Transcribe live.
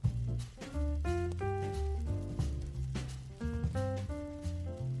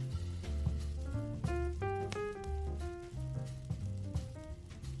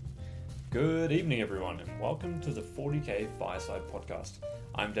Good evening, everyone, and welcome to the 40k Fireside podcast.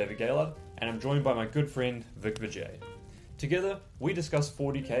 I'm David Gaylard, and I'm joined by my good friend Vijay. Together, we discuss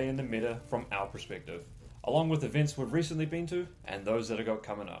 40k and the meta from our perspective, along with events we've recently been to and those that have got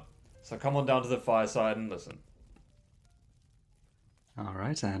coming up. So come on down to the fireside and listen. All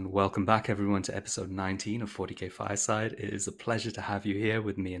right, and welcome back everyone to episode 19 of 40k Fireside. It is a pleasure to have you here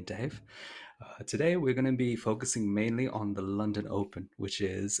with me and Dave. Today we're going to be focusing mainly on the London Open, which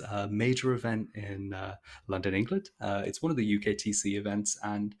is a major event in London, England. It's one of the UKTC events,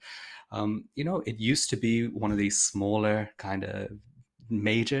 and it used to be one of these smaller kind of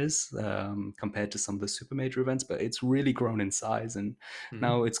majors compared to some of the super major events, but it's really grown in size, and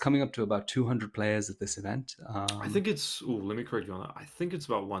now it's coming up to about 200 players at this event. I think it's, let me correct you on that. I think it's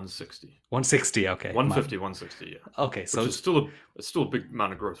about 160. 160, okay. 150, 160, yeah. Okay, so it's still a big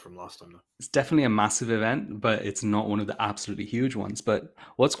amount of growth from last time, though. It's definitely a massive event, but it's not one of the absolutely huge ones. But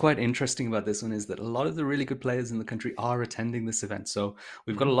what's quite interesting about this one is that a lot of the really good players in the country are attending this event. So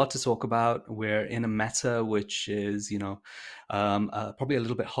we've got a lot to talk about. We're in a meta which is, probably a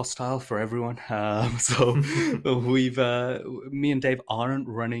little bit hostile for everyone. So me and Dave aren't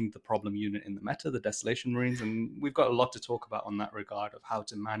running the problem unit in the meta, the Desolation Marines, and we've got a lot to talk about on that regard of how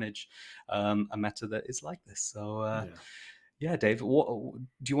to manage a meta that is like this. So. Yeah, Dave, do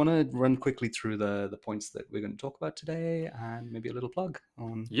you want to run quickly through the points that we're going to talk about today and maybe a little plug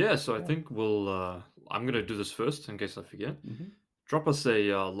on... I think I'm going to do this first in case I forget. Drop us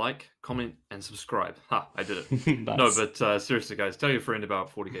a like, comment, and subscribe. I did it. No, but seriously, guys, tell your friend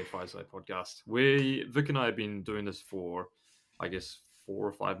about 40k Fireside podcast. Vic and I have been doing this for, I guess, 4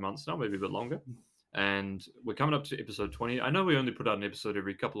 or 5 months now, maybe a bit longer. And we're coming up to episode 20. I know we only put out an episode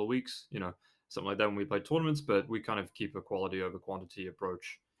every couple of weeks, something like that when we play tournaments, but we kind of keep a quality over quantity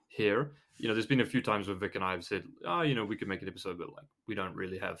approach here. There's been a few times where Vic and I have said, we could make an episode, but we don't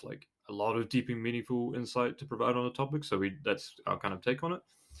really have a lot of deep and meaningful insight to provide on a topic. So that's our kind of take on it.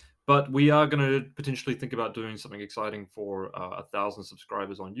 But we are going to potentially think about doing something exciting for 1,000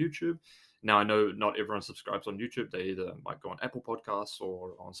 subscribers on YouTube. Now, I know not everyone subscribes on YouTube. They either might go on Apple Podcasts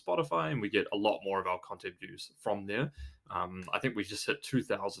or on Spotify, and we get a lot more of our content views from there. I think we just hit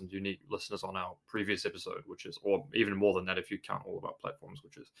 2,000 unique listeners on our previous episode, or even more than that if you count all of our platforms,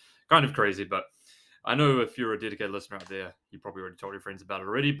 which is kind of crazy. But I know if you're a dedicated listener out there, you probably already told your friends about it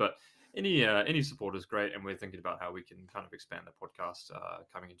already, but any support is great, and we're thinking about how we can kind of expand the podcast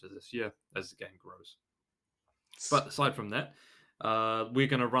coming into this year as the game grows. But aside from that, we're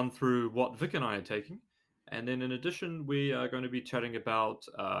going to run through what Vic and I are taking, and then in addition, we are going to be chatting about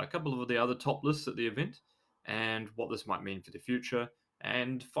a couple of the other top lists at the event and what this might mean for the future.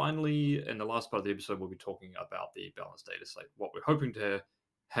 And finally, in the last part of the episode, we'll be talking about the balanced data slate, what we're hoping to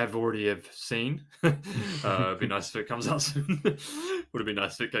have seen. It'd be nice if it comes out soon. Would have been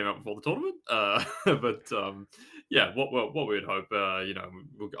nice if it came out before the tournament. What we would hope,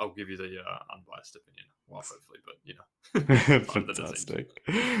 I'll give you the unbiased opinion. Well, hopefully, but Fantastic.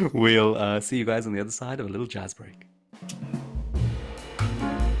 We'll see you guys on the other side of a little jazz break.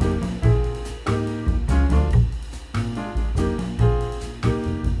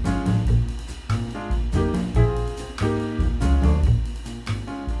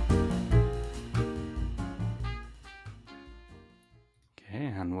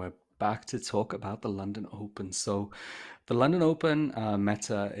 Back to talk about the London Open. So the London Open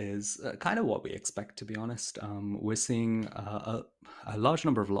meta is kind of what we expect, to be honest. We're seeing a large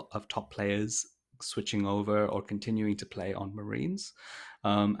number of top players switching over or continuing to play on Marines.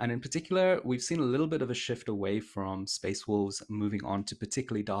 And in particular, we've seen a little bit of a shift away from Space Wolves, moving on to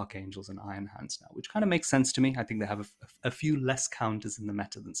particularly Dark Angels and Iron Hands now, which kind of makes sense to me. I think they have a few less counters in the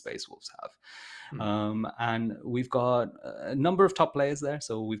meta than Space Wolves have. And we've got a number of top players there.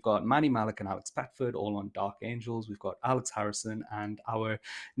 So we've got Manny Malik and Alex Patford all on Dark Angels. We've got Alex Harrison and our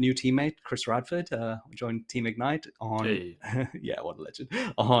new teammate, Chris Radford, joined Team Ignite on, yeah, what a legend,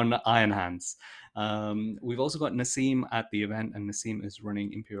 on Iron Hands. We've also got Nassim at the event, and Nassim is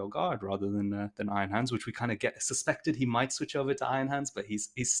running Imperial Guard rather than Iron Hands, which we kind of suspected he might switch over to Iron Hands, but he's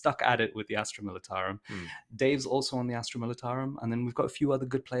stuck at it with the Astra Militarum. Dave's also on the Astra Militarum, and then we've got a few other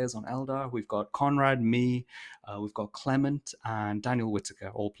good players on Eldar. We've got Conrad, me, we've got Clement and Daniel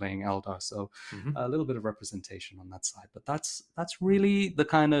Whittaker all playing Eldar, so a little bit of representation on that side. But that's really the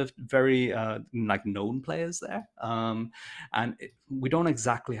kind of very known players there, and we don't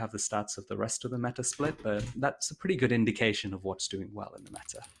exactly have the stats of the rest of the meta split, but that's a pretty good indication of what's doing well in the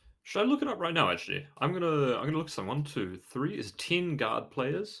meta. Should I look it up right now? Actually, I'm gonna look at some. 1, 2, 3 is 10 guard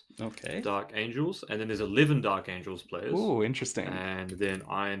players. Okay. Dark Angels, and then there's 11 Dark Angels players. Oh, interesting. And then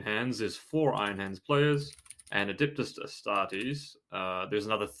Iron Hands is 4 Iron Hands players, and Adeptus Astartes. There's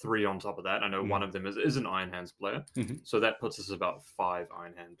another 3 on top of that. I know one of them is an Iron Hands player, so that puts us about 5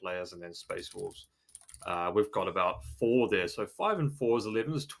 Iron Hand players, and then Space Wolves. We've got about 4 there, so 5 and 4 is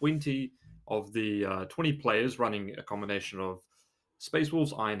 11. There's 20 of the 20 players running a combination of Space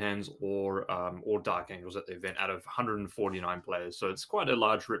Wolves, Iron Hands, or Dark Angels at the event out of 149 players. So it's quite a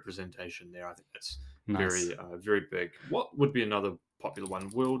large representation there. I think that's nice. very big. What would be another popular one?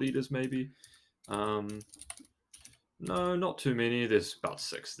 World Eaters, maybe? No, not too many. There's about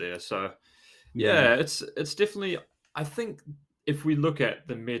 6 there. So yeah, it's definitely. I think if we look at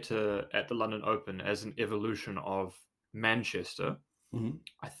the meta at the London Open as an evolution of Manchester,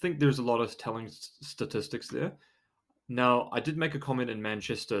 I think there's a lot of telling statistics there. Now, I did make a comment in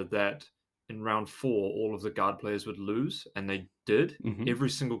Manchester that in round 4, all of the guard players would lose, and they did. Every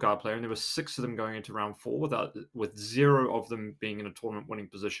single guard player, and there were 6 of them going into round 4 with 0 of them being in a tournament winning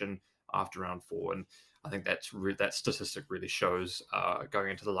position after round 4. And I think that statistic really shows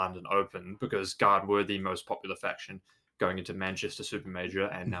going into the London Open, because guard were the most popular faction going into Manchester Super Major,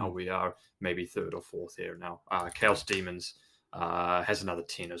 and now we are maybe 3rd or 4th here now. Chaos Demons has another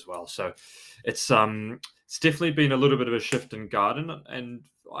 10 as well. So it's definitely been a little bit of a shift in Garden, and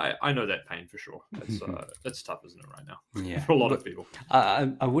I know that pain for sure. It's tough, isn't it, right now? Yeah, for a lot of people.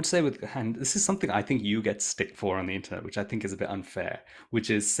 I would say and this is something I think you get stick for on the internet, which I think is a bit unfair, which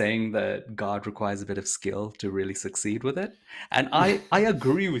is saying that Guard requires a bit of skill to really succeed with it. And I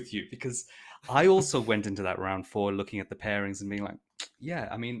agree with you, because I also went into that round 4 looking at the pairings and being like, yeah,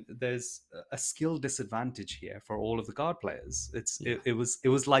 I mean, there's a skill disadvantage here for all of the guard players. It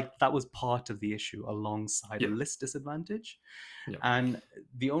was like that was part of the issue alongside a list disadvantage. And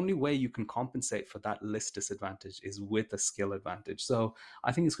the only way you can compensate for that list disadvantage is with a skill advantage. So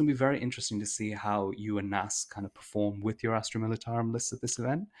I think it's going to be very interesting to see how you and Nas kind of perform with your Astra Militarum lists at this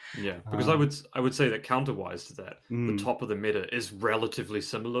event. Yeah, because I would say that counterwise to that, the top of the meta is relatively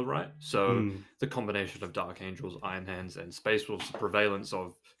similar, right? So the combination of Dark Angels, Iron Hands, and Space Wolves, the prevalence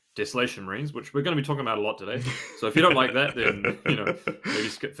of Desolation Marines, which we're going to be talking about a lot today. So if you don't like that, then maybe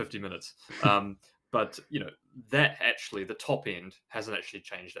skip 50 minutes. But that actually, the top end hasn't actually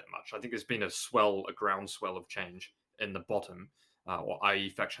changed that much. I think there's been a groundswell of change in the bottom, or i.e.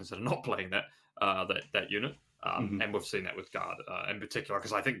 factions that are not playing that unit. And we've seen that with Guard in particular,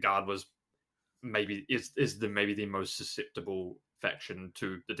 because I think Guard was maybe the most susceptible faction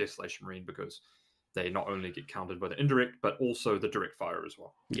to the Desolation Marine, because they not only get countered by the indirect, but also the direct fire as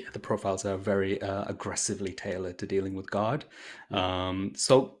well. Yeah, the profiles are very aggressively tailored to dealing with Guard.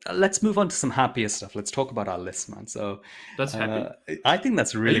 So let's move on to some happier stuff. Let's talk about our list, man. So that's happy. I think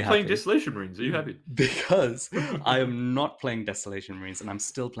that's really happy. Are you playing Desolation Marines? Are you happy? Because I am not playing Desolation Marines, and I'm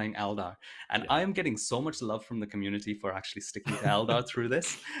still playing Eldar. And I am getting so much love from the community for actually sticking to Eldar through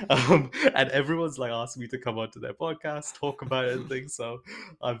this. And everyone's like asking me to come onto their podcast, talk about it and things. So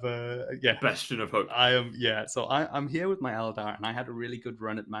I've bastion of hope. So I'm here with my Eldar, and I had a really good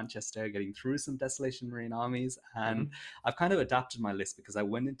run at Manchester, getting through some Desolation Marine armies, and I've kind of adapted my list because I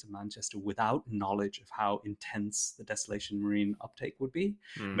went into Manchester without knowledge of how intense the Desolation Marine uptake would be,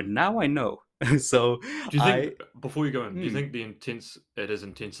 but now I know. So do you think, before you go in, do you think it has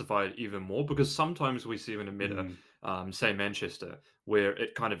intensified even more? Because sometimes we see in a meta, say Manchester, where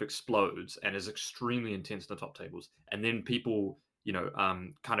it kind of explodes and is extremely intense in the top tables, and then people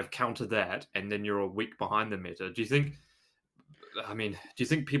kind of counter that, and then you're a week behind the meta. Do you think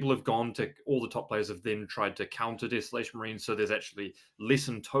people have gone to, all the top players have then tried to counter Desolation Marines, so there's actually less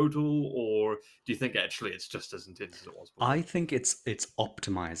in total, or do you think actually it's just as intense as it was before? I think it's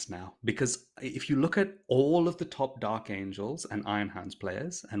optimized now, because if you look at all of the top Dark Angels and Iron Hands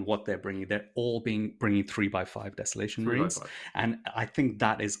players and what they're all bringing 3x5 Desolation Marines, and I think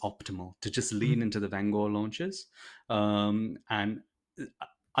that is optimal to just lean into the Vanguard launches. And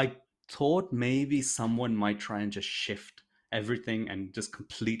I thought maybe someone might try and just shift everything and just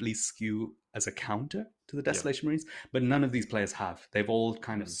completely skew as a counter to the Desolation Marines, but none of these players have. They've all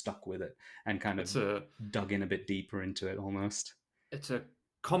kind of stuck with it and kind of dug in a bit deeper into it almost. It's a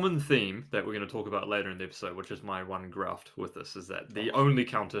common theme that we're going to talk about later in the episode, which is my one graft with this, is that the only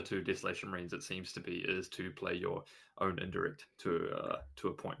counter to Desolation Marines, it seems to be, is to play your own indirect to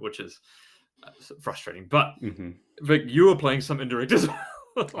a point, which is frustrating. But Vic, you were playing some indirect as well.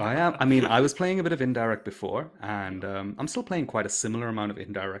 I am. I mean, I was playing a bit of indirect before, and I'm still playing quite a similar amount of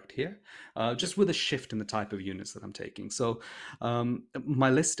indirect here, just with a shift in the type of units that I'm taking. So my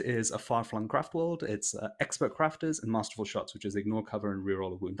list is a far-flung craft world. It's expert crafters and masterful shots, which is ignore cover and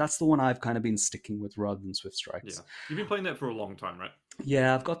reroll a wound. That's the one I've kind of been sticking with rather than swift strikes. Yeah, you've been playing that for a long time, right?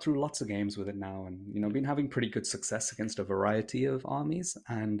 Yeah, I've got through lots of games with it now, and been having pretty good success against a variety of armies,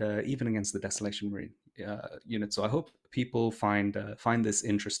 and even against the Desolation Marine. unit. So I hope people find this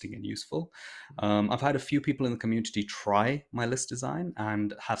interesting and useful. I've had a few people in the community try my list design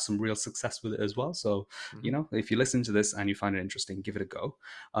and have some real success with it as well. So, if you listen to this and you find it interesting, give it a go.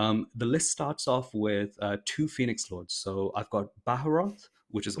 The list starts off with 2 Phoenix Lords. So I've got Baharoth,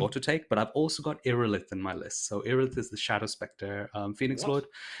 which is auto take, but I've also got Irilith in my list. So Irilith is the Shadow Spectre Phoenix Lord.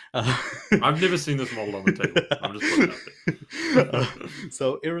 I've never seen this model on the table. I'm just putting it out there.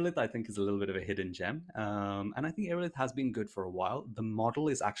 So Irilith, I think, is a little bit of a hidden gem. And I think Irilith has been good for a while. The model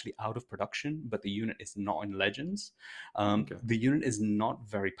is actually out of production, but the unit is not in Legends. The unit is not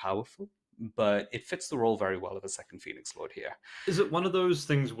very powerful, but it fits the role very well of a second Phoenix Lord here. Is it one of those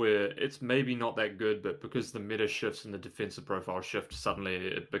things where it's maybe not that good, but because the meta shifts and the defensive profile shift, suddenly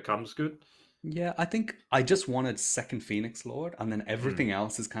it becomes good? Yeah, I think I just wanted second Phoenix Lord, and then everything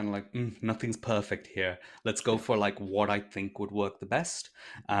else is kind of like, nothing's perfect here. Let's go for like what I think would work the best.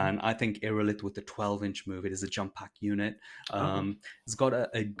 And I think Irilith with the 12-inch move, it is a jump pack unit. It's got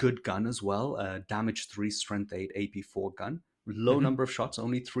a good gun as well, damage 3, strength 8, AP 4 gun. Low number of shots,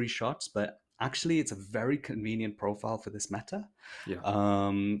 only 3 shots, but actually it's a very convenient profile for this meta.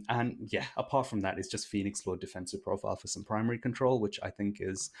 Apart from that, it's just Phoenix Lord defensive profile for some primary control, which I think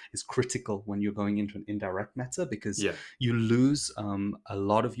is critical when you're going into an indirect meta, because you lose a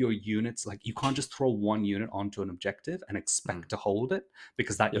lot of your units. Like, you can't just throw one unit onto an objective and expect to hold it,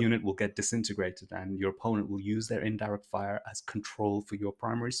 because that unit will get disintegrated and your opponent will use their indirect fire as control for your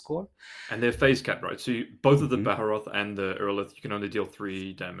primary score. And they're phase capped, right? So both of the Baharoth and the Irilith, you can only deal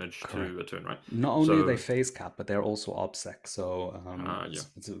 3 damage to a turn, right? Not only are they phase cap, but they're also obsec. So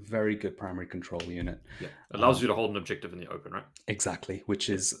it's a very good primary control unit. Yeah, allows you to hold an objective in the open, right? Exactly, which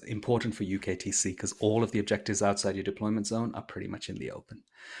is important for UKTC, because all of the objectives outside your deployment zone are pretty much in the open.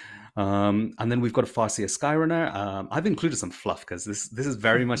 And then we've got a Farseer Skyrunner. I've included some fluff because this is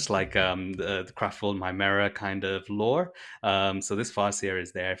very much like the Craftful Chimera kind of lore. So this Farseer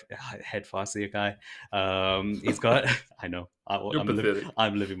is their head Farseer guy. He's got, I know,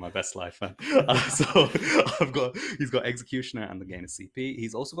 I'm living my best life, man. So he's got Executioner and the gain of CP.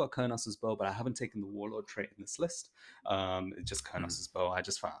 He's also got Kurnos's bow, but I haven't taken the Warlord trait in this list. Just Kurnos's bow. I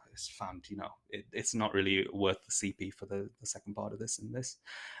just found it's not really worth the CP for the second part of this in this.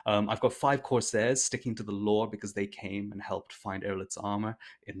 I've got 5 Corsairs sticking to the lore because they came and helped find Irilith's armor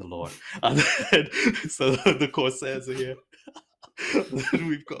in the lore. So the Corsairs are here. Then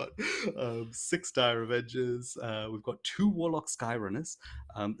we've got 6 Dire Avengers. We've got 2 Warlock Skyrunners.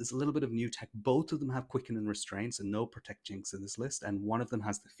 There's a little bit of new tech. Both of them have Quicken and Restraint, so no Protect Jinx in this list. And one of them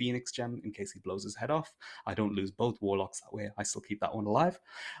has the Phoenix Gem in case he blows his head off. I don't lose both Warlocks that way. I still keep that one alive.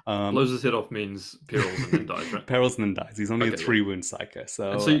 Blows his head off means perils and then dies, right? Perils and then dies. He's only a 3-wound Psyker.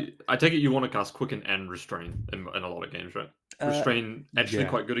 So I take it you want to cast Quicken and Restrain in a lot of games, right? Restrain actually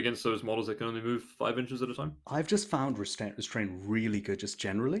quite good against those models that can only move 5 inches at a time? I've just found Restrain really good just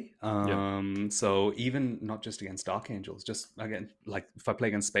generally. So even not just against Dark Angels, just again, like if I play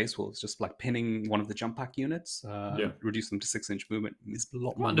against Space Wolves, just like pinning one of the jump pack units, reduce them to 6-inch movement is a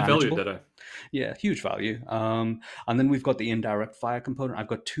lot more manageable. Yeah, huge value. And then we've got the indirect fire component. I've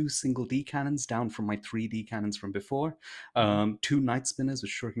got 2 single D cannons down from my 3 D cannons from before. 2 Night Spinners with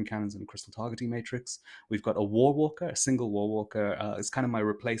Shuriken cannons and Crystal Targeting Matrix. We've got a War Walker, a single War Walker. It's kind of my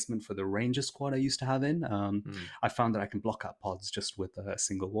replacement for the Ranger squad I used to have in. I found that I can block out pods just with a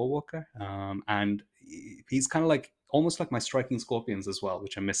single War Walker. And he's kind of like almost like my Striking Scorpions as well,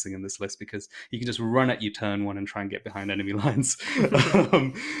 which I'm missing in this list because you can just run at you turn 1 and try and get behind enemy lines.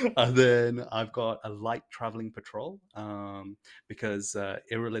 And then I've got a light traveling patrol because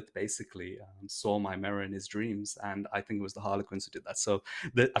Irilith basically saw my mirror in his dreams, and I think it was the Harlequins who did that. So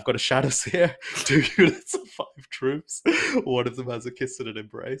I've got a Shadowseer, 2 units of 5 troops. One of them has a kiss and an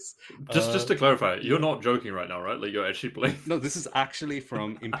embrace. Just to clarify, you're not joking right now, right? Like, you're actually playing? No, this is actually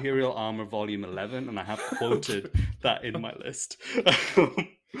from Imperial Armor Volume 11, and I have quoted that in my list.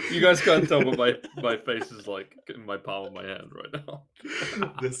 You guys can't tell, but my face is like in my palm of my hand right now.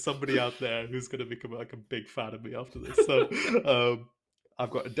 There's somebody out there who's going to become like a big fan of me after this. So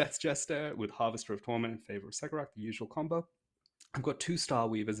I've got a Death Jester with Harvester of Torment in favor of Segarak, the usual combo. I've got 2 Star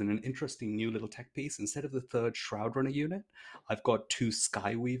Weavers in an interesting new little tech piece. Instead of the 3rd Shroud Runner unit, I've got 2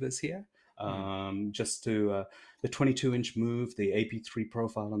 Sky Weavers here. Just to the 22-inch move, the AP3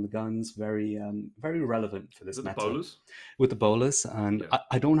 profile on the guns, very relevant for this meta. With the bowlers, and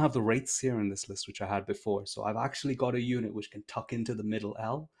I don't have the Wraiths here in this list, which I had before. So I've actually got a unit which can tuck into the middle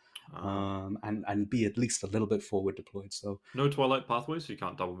L, and be at least a little bit forward deployed. So no Twilight Pathways, so you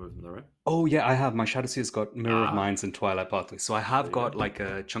can't double move them there, right? Oh yeah, I have. My Shadowseer's got Mirror of Minds and Twilight Pathways, so I have got like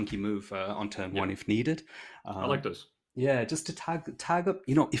a chunky move on turn 1 if needed. I like those. Yeah, just to tag up,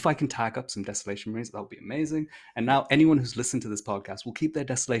 if I can tag up some Desolation Marines, that would be amazing. And now anyone who's listened to this podcast will keep their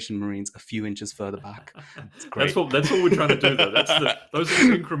Desolation Marines a few inches further back. It's great. That's what we're trying to do, though. Those are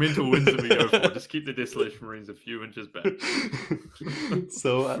the incremental wins that we go for. Just keep the Desolation Marines a few inches back.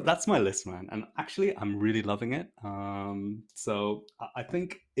 So that's my list, man. And actually, I'm really loving it. So I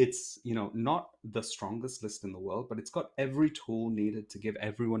think it's, not the strongest list in the world, but it's got every tool needed to give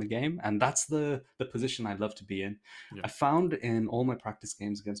everyone a game. And that's the position I'd love to be in. Yeah. I found in all my practice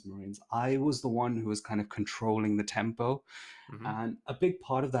games against Marines, I was the one who was kind of controlling the tempo. Mm-hmm. And a big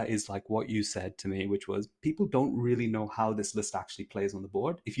part of that is like what you said to me, which was people don't really know how this list actually plays on the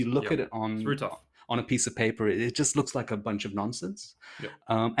board. If you look at it on a piece of paper, it just looks like a bunch of nonsense. Yep.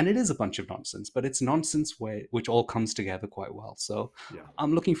 And it is a bunch of nonsense, but it's nonsense which all comes together quite well. So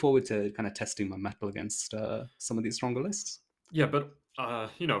I'm looking forward to kind of testing my mettle against some of these stronger lists. Yeah, but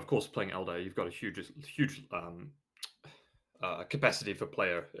of course, playing Eldari, you've got a huge capacity for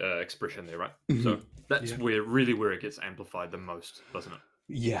player expression there, right? Mm-hmm. So that's where it gets amplified the most, doesn't it?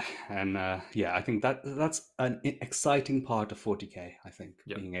 Yeah, and I think that's an exciting part of 40k. I think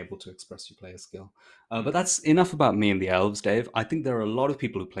being able to express your player skill. But that's enough about me and the elves, Dave. I think there are a lot of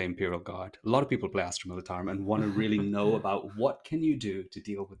people who play Imperial Guard, a lot of people who play Astra Militarum, and want to really know about what can you do to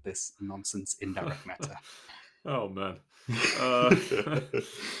deal with this nonsense indirect meta. Oh man.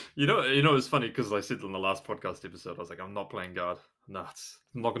 It's funny because I said in the last podcast episode, I was like, I'm not playing Guard. No,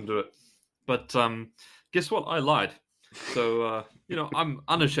 I'm not gonna do it. But guess what? I lied. So I'm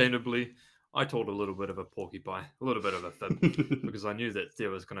unashamedly, I told a little bit of a porcupine, a little bit of a fib, because I knew that there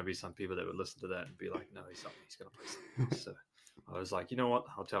was going to be some people that would listen to that and be like, no, he's not. He's going to play something else. So I was like, you know what?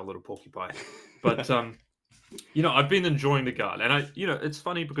 I'll tell a little porcupine. But I've been enjoying the Guard, and it's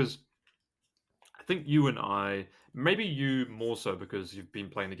funny because I think you and I, maybe you more so because you've been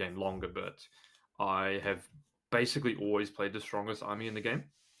playing the game longer, but I have basically always played the strongest army in the game.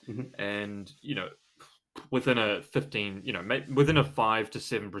 Mm-hmm. And, within a 15, within a 5 to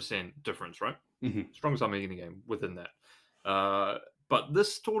 7% difference, right? Mm-hmm. Strongest army in the game within that. But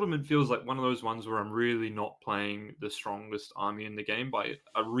this tournament feels like one of those ones where I'm really not playing the strongest army in the game by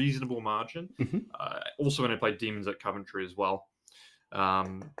a reasonable margin. Mm-hmm. Also, when I played Demons at Coventry as well.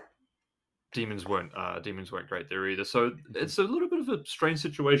 Demons weren't great there either. So it's a little bit of a strange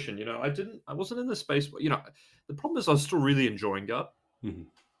situation. I wasn't in the space. The problem is I was still really enjoying Guard. Mm-hmm.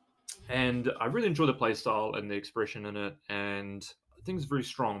 And I really enjoy the playstyle and the expression in it, and I think it's very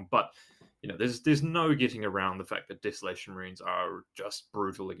strong. But there's no getting around the fact that Desolation Marines are just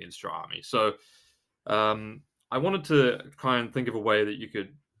brutal against your army. So I wanted to kind of think of a way that you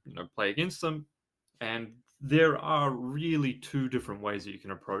could play against them, and there are really two different ways that you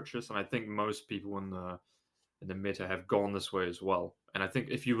can approach this, and I think most people in the meta have gone this way as well. And I think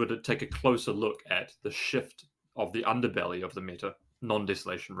if you were to take a closer look at the shift of the underbelly of the meta,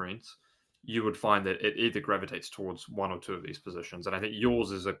 non-Desolation Marines, you would find that it either gravitates towards one or two of these positions. And I think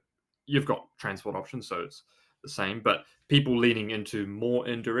yours is you've got transport options, so it's the same, but people leaning into more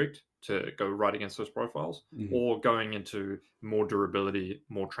indirect to go right against those profiles, mm-hmm. or going into more durability,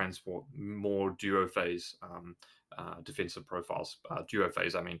 more transport, more duo phase defensive profiles. Duo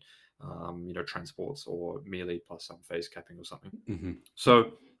phase, I mean, transports or melee plus some phase capping or something. Mm-hmm.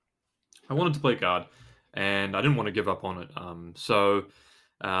 So I wanted to play Guard, and I didn't want to give up on it. So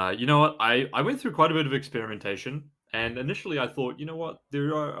you know what? I went through quite a bit of experimentation, and initially I thought, you know what?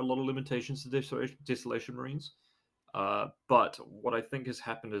 There are a lot of limitations to Desolation Marines. But what I think has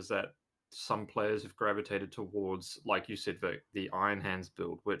happened is that some players have gravitated towards, like you said, Vik, the Iron Hands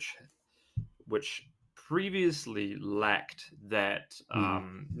build, which previously lacked that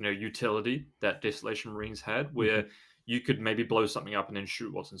utility that Desolation Marines had, where you could maybe blow something up and then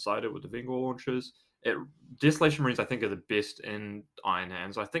shoot what's inside it with the Vengor launchers. Desolation Marines, I think, are the best in Iron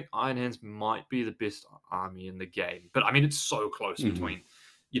Hands. I think Iron Hands might be the best army in the game, but I mean, it's so close between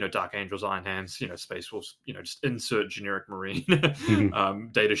Dark Angels, Iron Hands, Space Wolves, just insert generic Marine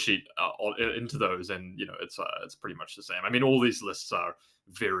data sheet into those, and it's pretty much the same. I mean, all these lists are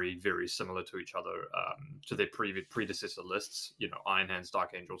very, very similar to each other, to their predecessor lists. Iron Hands,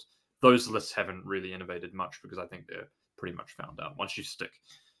 Dark Angels. Those lists haven't really innovated much because I think they're pretty much found out. Once you stick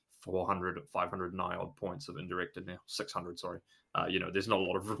 400, 500 and odd points of indirect in there, 600, sorry. There's not a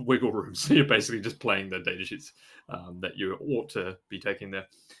lot of wiggle room. So you're basically just playing the data sheets that you ought to be taking there.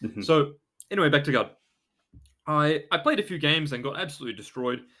 Mm-hmm. So anyway, back to Guard. I played a few games and got absolutely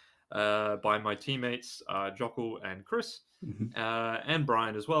destroyed by my teammates, Jockle and Chris, and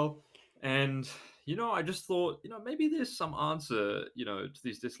Brian as well. And, I just thought, maybe there's some answer, to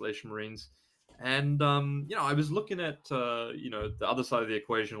these Desolation Marines. And, I was looking at, the other side of the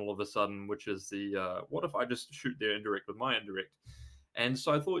equation all of a sudden, which is what if I just shoot their indirect with my indirect? And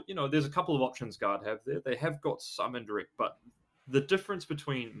so I thought, there's a couple of options Guard have there. They have got some indirect, but the difference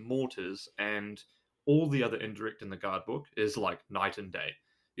between mortars and all the other indirect in the Guard book is like night and day.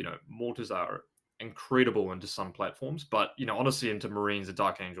 Mortars are incredible into some platforms, but, honestly, into Marines and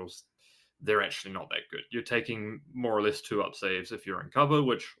Dark Angels, they're actually not that good. You're taking more or less 2-up saves if you're in cover,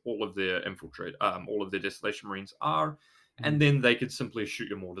 which all of their all of their Desolation Marines are, and then they could simply shoot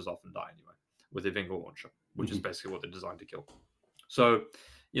your mortars off and die anyway with their Vingal launcher, which is basically what they're designed to kill. So,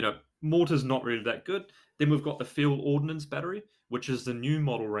 mortar's not really that good. Then we've got the Field Ordnance Battery, which is the new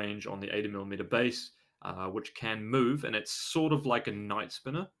model range on the 80mm base, which can move, and it's sort of like a Night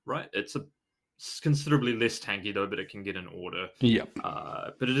Spinner, right? It's considerably less tanky though, but it can get an order. Yep.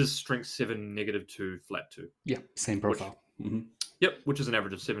 But it is strength 7, -2, flat 2. Yep, same profile. Yep, which is an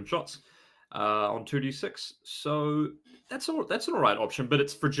average of 7 shots on 2d6. So that's an alright option, but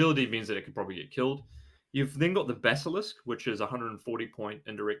its fragility means that it could probably get killed. You've then got the Basilisk, which is a 140-point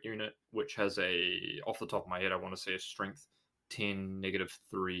indirect unit, which has off the top of my head, I want to say a strength 10,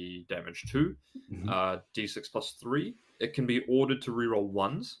 -3, damage 2, d6 plus 3. It can be ordered to reroll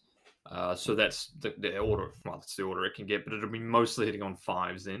 1s. So that's the order. Well, that's the order it can get, but it'll be mostly hitting on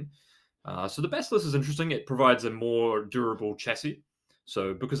 5s then. So the Basilisk is interesting. It provides a more durable chassis.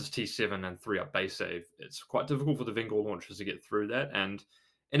 So because it's T7 and 3-up base save, it's quite difficult for the Vingal launchers to get through that. And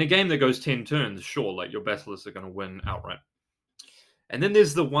in a game that goes 10 turns, sure, like your Basilisks are going to win outright. And then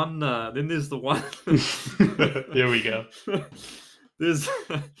there's the one. Here we go. There's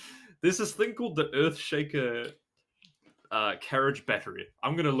this thing called the Earthshaker carriage battery.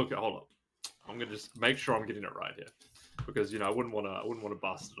 I'm gonna look at. Hold up. I'm gonna just make sure I'm getting it right here, because I wouldn't want to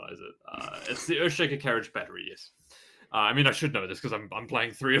bastardize it. It's the Earthshaker carriage battery. Yes. I mean, I should know this because I'm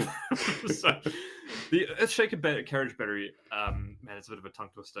playing 3 of them. So, the Earthshaker carriage battery, man, it's a bit of a tongue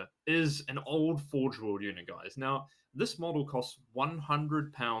twister, is an old Forge World unit, guys. Now, this model costs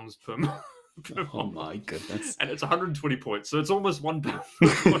 £100 per month. Oh my goodness. And it's 120 points, so it's almost £1 per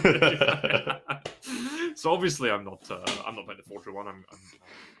point. So obviously I'm not playing the Forge one. I'm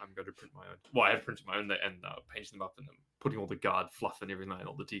going to print my own. Well, I have printed my own and painted them up and putting all the Guard fluff and everything, and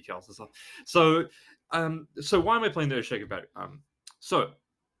all the decals and stuff. So why am I playing the Earthshaker battery? So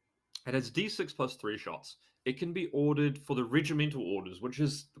it has D6 plus 3 shots. It can be ordered for the regimental orders, which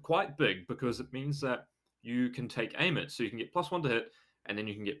is quite big because it means that you can take aim it, so you can get +1 to hit, and then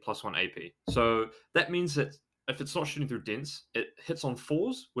you can get +1 AP. So that means that if it's not shooting through dense, it hits on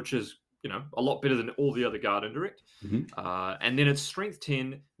 4s, which is a lot better than all the other Guard indirect. And then it's strength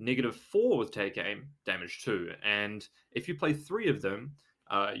 10, -4 with take aim, damage 2. And if you play 3 of them,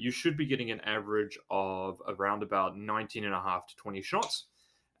 you should be getting an average of around about 19.5 to 20 shots,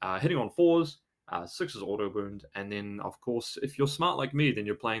 hitting on 4s. 6 is auto wound, and then of course, if you're smart like me, then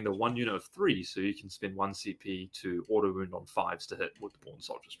you're playing the 1 unit of 3, so you can spend 1 CP to auto wound on 5s to hit with the Born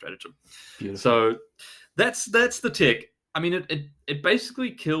Soldier stratagem. Beautiful. So that's the tech. I mean, it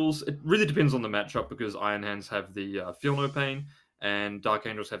basically kills. It really depends on the matchup, because Iron Hands have the Feel No Pain and Dark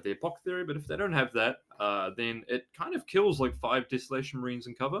Angels have the Apothecary. But if they don't have that, then it kind of kills like 5 Desolation Marines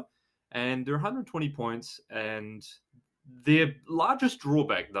in cover, and they're 120 points. And their largest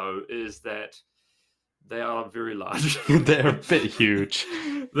drawback, though, is that they are very large. They're a bit huge.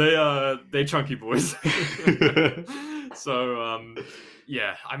 They're chunky boys. So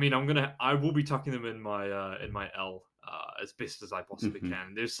yeah, I mean, I will be tucking them in my L as best as I possibly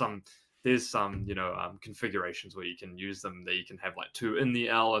can. There's some configurations where you can use them. That you can have like 2 in the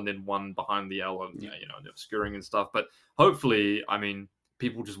L and then 1 behind the L, and and obscuring and stuff. But hopefully, I mean,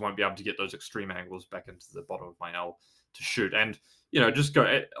 people just won't be able to get those extreme angles back into the bottom of my L to shoot. And just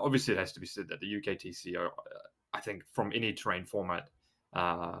go. Obviously, it has to be said that the UKTC, I think, from any terrain format,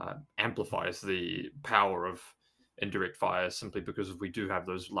 amplifies the power of indirect fire, simply because we do have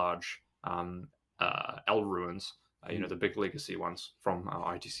those large L ruins, the big legacy ones from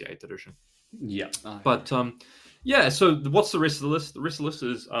ITC 8th edition. Yeah. But so what's the rest of the list? The rest of the list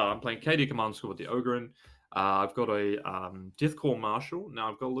is I'm playing KD Command School with the Ogren. I've got a Deathcore Marshal.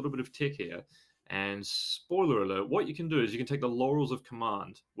 Now I've got a little bit of tech here. And spoiler alert, what you can do is you can take the Laurels of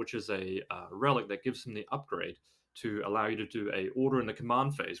Command, which is a relic that gives them the upgrade to allow you to do a order in the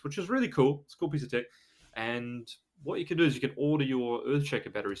command phase, which is really cool. It's a cool piece of tech. And what you can do is you can order your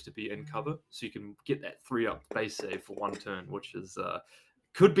Earthshaker batteries to be in cover, so you can get that 3-up base save for 1 turn, which is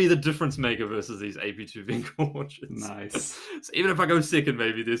could be the difference maker versus these AP2 Vingal launchers. Nice. So even if I go second,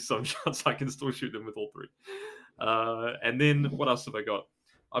 maybe there's some shots I can still shoot them with all 3. And then what else have I got?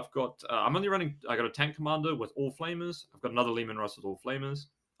 I've got I got a tank commander with all flamers. I've got another Lehman Russ with all flamers.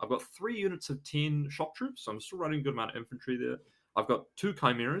 I've got 3 units of 10 shock troops, so I'm still running a good amount of infantry there. I've got 2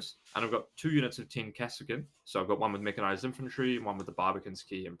 chimeras, and I've got 2 units of 10 Kasrkin. So I've got one with mechanized infantry, one with the Barbican's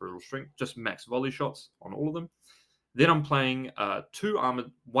Key and brutal strength, just max volley shots on all of them. Then I'm playing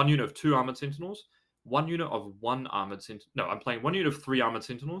 1 unit of 2 armored sentinels, 1 unit of 1 armored sentinel. No, I'm playing 1 unit of 3 armored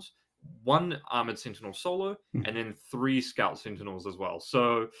sentinels, 1 armored sentinel solo, and then 3 scout sentinels as well.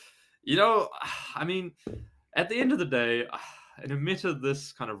 So, I mean, at the end of the day, in a meta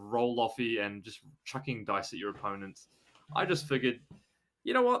this kind of roll-offy and just chucking dice at your opponents, I just figured,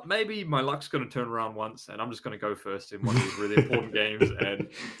 you know what, maybe my luck's going to turn around once and I'm just going to go first in one of these really important games. And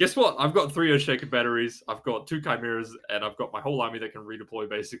guess what? I've got 3 Earthshaker batteries, I've got 2 chimeras, and I've got my whole army that can redeploy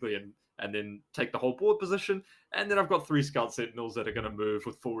basically and then take the whole board position. And then I've got 3 scout sentinels that are going to move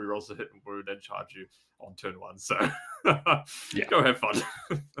with 4 rerolls to hit and wound and charge you on turn 1. So go have fun.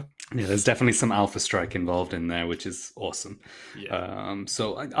 Yeah, there's definitely some alpha strike involved in there, which is awesome. Yeah.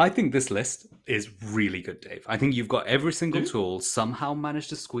 So I think this list is really good, Dave. I think you've got every single tool, somehow managed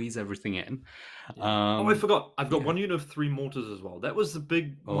to squeeze everything in. Yeah. I forgot. I've got 1 unit of 3 mortars as well. That was the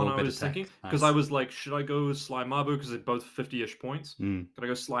big one I was thinking. Because I was like, should I go Sly Marbo? Because they're both 50-ish points. Can I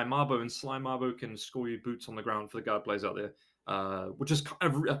go Sly Marbo? And Sly Marbo can score you boots on the ground for the guard plays out there. Which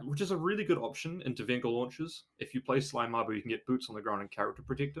is a really good option into Vengal launches. If you play Sly Marbo, you can get boots on the ground and character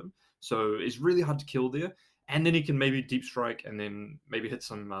protect him. So it's really hard to kill there. And then he can maybe deep strike and then maybe hit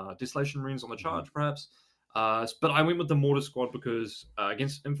some Desolation Marines on the charge, perhaps. But I went with the Mortar Squad because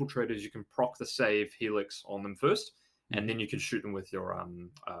against infiltrators, you can proc the save Helix on them first, and then you can shoot them with your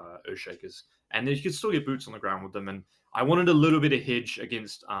Earthshakers. And then you can still get boots on the ground with them. And I wanted a little bit of hedge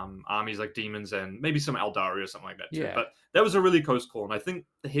against armies like Daemons and maybe some Aeldari or something like that too. Yeah. But that was a really close call. And I think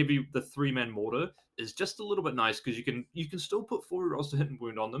the 3-man mortar is just a little bit nice because you can still put 4 rolls to hit and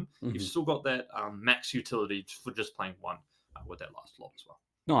wound on them. You've still got that max utility for just playing 1 with that last lot as well.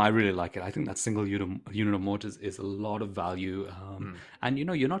 No, I really like it. I think that single unit of mortars is a lot of value. And,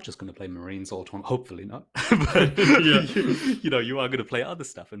 you're not just going to play Marines all time. Hopefully not. But, you are going to play other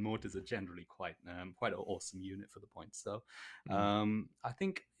stuff. And mortars are generally quite an awesome unit for the points. So I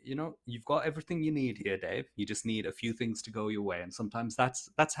think, you've got everything you need here, Dave. You just need a few things to go your way. And sometimes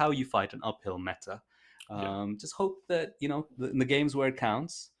that's how you fight an uphill meta. Just hope that, in the games where it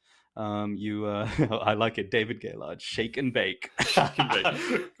counts, I like it, David Gaylard, shake and bake.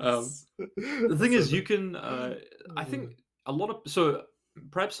 The thing is, you can I think so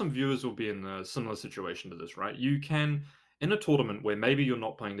perhaps some viewers will be in a similar situation to this, right? You can, in a tournament where maybe you're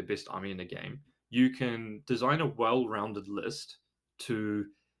not playing the best army in the game, you can design a well-rounded list to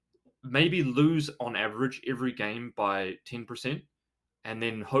maybe lose on average every game by 10%, and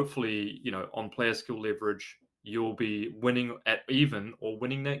then hopefully, on player skill leverage, you'll be winning at even or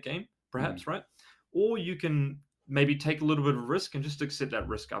winning that game, perhaps, right? Or you can maybe take a little bit of risk and just accept that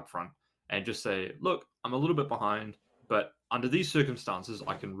risk up front and just say, look, I'm a little bit behind, but under these circumstances,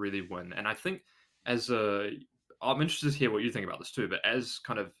 I can really win. And I think I'm interested to hear what you think about this too, but as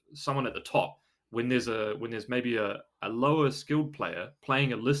kind of someone at the top, when there's maybe a lower skilled player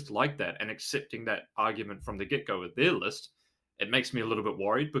playing a list like that and accepting that argument from the get-go with their list, it makes me a little bit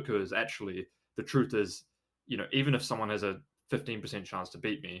worried because actually the truth is, even if someone has a 15% chance to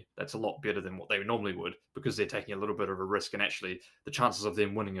beat me, that's a lot better than what they normally would because they're taking a little bit of a risk, and actually the chances of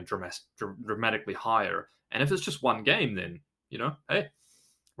them winning are dramatically higher. And if it's just one game, then, hey,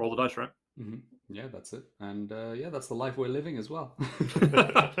 roll the dice, right? Mm-hmm. Yeah, that's it. And that's the life we're living as well.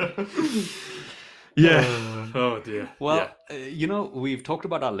 Oh dear. Well, we've talked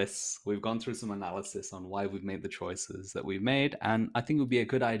about our lists. We've gone through some analysis on why we've made the choices that we've made. And I think it would be a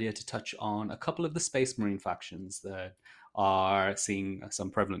good idea to touch on a couple of the Space Marine factions that are seeing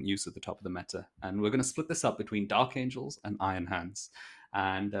some prevalent use at the top of the meta. And we're going to split this up between Dark Angels and Iron Hands.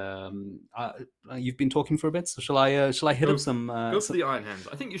 And you've been talking for a bit, so shall I hit up some? Go for the Iron Hands.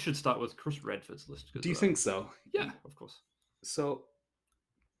 I think you should start with Chris Radford's list. Do you think so? Yeah, of course. So,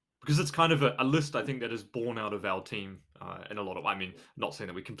 because it's kind of a list, I think, that is born out of our team in a lot of. I mean, not saying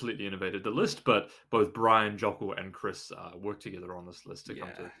that we completely innovated the list, but both Brian, Jokel, and Chris worked together on this list to come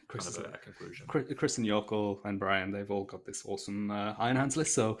to kind of a conclusion. Chris and Jokel and Brian, they've all got this awesome Iron Hands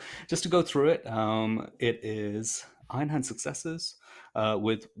list. So, just to go through it, it is Iron Hand successors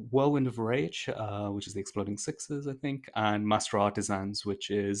with Whirlwind of Rage, which is the Exploding Sixes, I think, and Master Artisans, which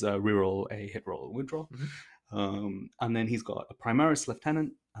is reroll a hit roll windroll. And then he's got a Primaris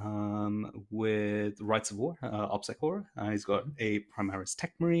Lieutenant, with Rights of War, OPSEC Horror. He's got a Primaris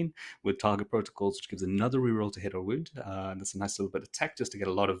Tech Marine with Target Protocols, which gives another reroll to hit or wound. That's a nice little bit of tech just to get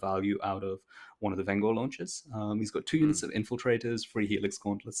a lot of value out of one of the Vengor launches. He's got 2 units of Infiltrators, 3 Helix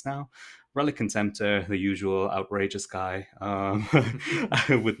Gauntlets now. Relic Contemptor, the usual outrageous guy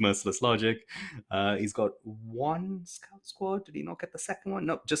with Merciless Logic. He's got 1 Scout Squad. Did he not get the second one?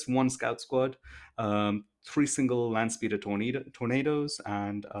 No, just 1 Scout Squad. 3 single Landspeeder Tornadoes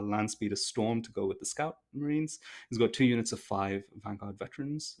and a Landspeeder Storm to go with the Scout Marines. He's got 2 units of 5 Vanguard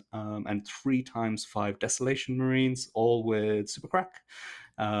Veterans and 3 times 5 Desolation Marines, all with Supercrack.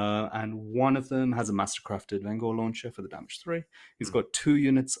 And one of them has a mastercrafted Vengor launcher for the damage 3. He's got 2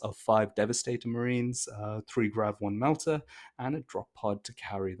 units of 5 Devastator Marines, 3 Grav, 1 Melter, and a drop pod to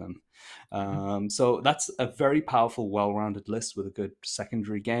carry them. So that's a very powerful, well-rounded list with a good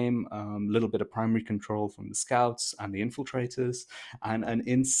secondary game, a little bit of primary control from the Scouts and the Infiltrators, and an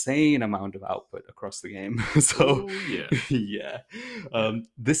insane amount of output across the game. So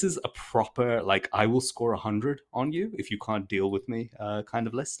this is a proper, like, I will score 100 on you if you can't deal with me kind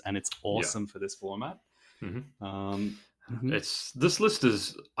of list, and it's awesome for this format. This list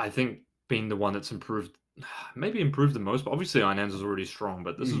is, I think, been the one that's improved the most, but obviously Iron Hands is already strong,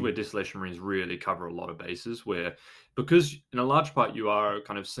 but this is where Desolation Marines really cover a lot of bases, where, because in a large part you are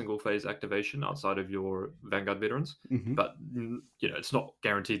kind of single phase activation outside of your Vanguard veterans, but it's not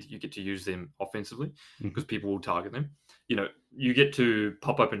guaranteed that you get to use them offensively because people will target them. You get to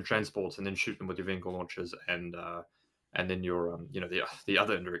pop up in transports and then shoot them with your Vengor launchers and then your the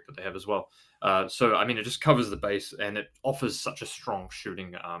other indirect that they have as well. So I mean, it just covers the base and it offers such a strong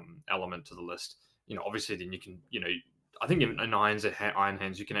shooting element to the list. Obviously then you can, I think in Iron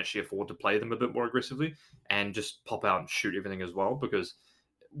Hands you can actually afford to play them a bit more aggressively and just pop out and shoot everything as well, because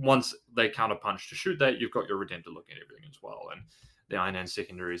once they counterpunch to shoot that, you've got your Redemptor looking at everything as well, and the Iron Hands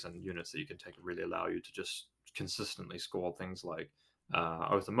secondaries and units that you can take really allow you to just consistently score things like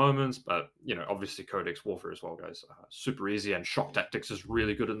Oath of Moments, but obviously Codex Warfare as well, guys. Super easy, and Shock Tactics is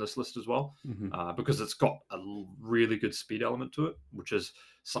really good in this list as well, because it's got a really good speed element to it, which is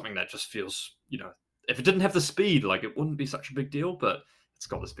something that just feels, if it didn't have the speed, like, it wouldn't be such a big deal, but it's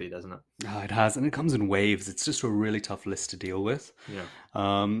got the speed, hasn't it? It has, and it comes in waves. It's just a really tough list to deal with.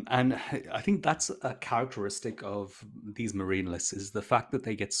 And I think that's a characteristic of these Marine lists, is the fact that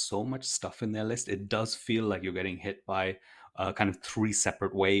they get so much stuff in their list. It does feel like you're getting hit by kind of 3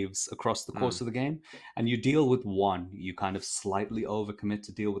 separate waves across the course of the game, and you deal with one. You kind of slightly overcommit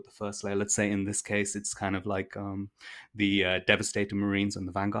to deal with the first layer. Let's say in this case, it's kind of like the Devastator Marines and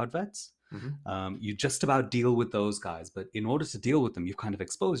the Vanguard Vets. You just about deal with those guys, but in order to deal with them, you've kind of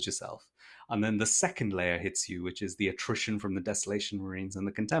exposed yourself. And then the second layer hits you, which is the attrition from the Desolation Marines and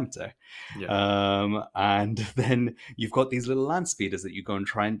the Contemptor. And then you've got these little land speeders that you go and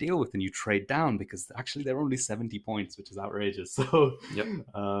try and deal with, and you trade down, because actually they're only 70 points, which is outrageous. So,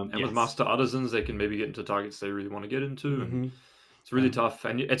 and with Master Artisans, they can maybe get into targets they really want to get into, and it's really tough.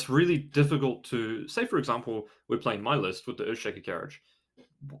 And it's really difficult to say, for example, we're playing my list with the Earthshaker Carriage.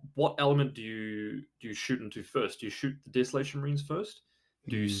 What element do you shoot into first? Do you shoot the Desolation Marines first?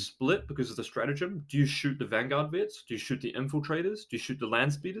 Do you split because of the stratagem? Do you shoot the Vanguard Vets? Do you shoot the Infiltrators? Do you shoot the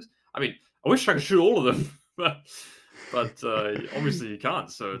Land Speeders? I mean, I wish I could shoot all of them, but obviously you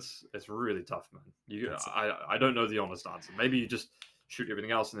can't. So it's really tough, man. I don't know the honest answer. Maybe you just shoot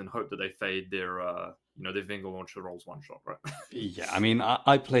everything else and then hope that they fade their their Vengor launcher rolls one shot, right? I mean,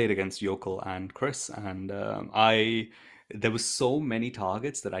 I played against Yokel and Chris, and there were so many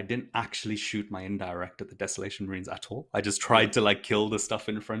targets that I didn't actually shoot my indirect at the Desolation Marines at all. I just tried to kill the stuff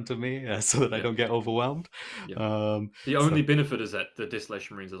in front of me so that I don't get overwhelmed. The only benefit is that the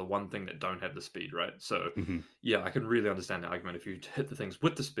Desolation Marines are the one thing that don't have the speed, right? So I can really understand the argument. If you hit the things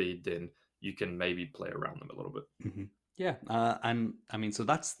with the speed, then you can maybe play around them a little bit. And I mean, so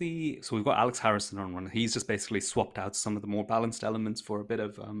we've got Alex Harrison on one. He's just basically swapped out some of the more balanced elements for a bit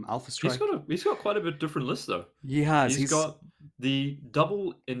of Alpha Strike. He's got quite a bit different list though. He has. He's got the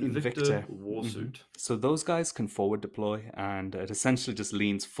double Invictor Warsuit. So those guys can forward deploy, and it essentially just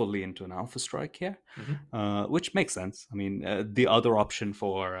leans fully into an Alpha Strike here, which makes sense. I mean, the other option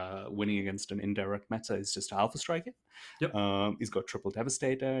for winning against an indirect meta is just to Alpha Strike it. He's got triple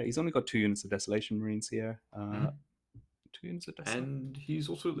Devastator. He's only got 2 units of Desolation Marines here. 2 units of Desolation. And he's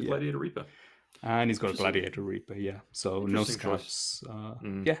also the Gladiator Reaper. And he's got a Gladiator Reaper, So no Scouts.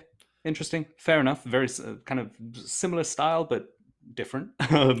 Interesting. Fair enough. Very kind of similar style, but different.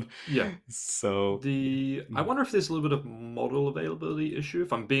 So I wonder if there's a little bit of model availability issue,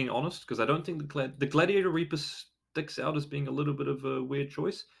 if I'm being honest, because I don't think the Gladiator Reaper sticks out as being a little bit of a weird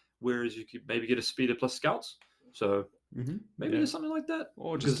choice, whereas you could maybe get a speeder plus Scouts. So Maybe there's something like that.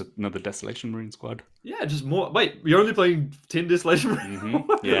 Or just another Desolation Marine squad. Yeah, just more. Wait, you're only playing 10 Desolation Marine?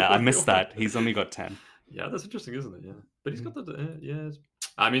 Yeah, I missed that. He's only got 10. Yeah, that's interesting, isn't it? Yeah. But he's got the... yeah.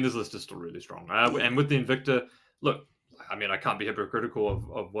 I mean, this list is still really strong. And with the Invicta, look, I mean, I can't be hypocritical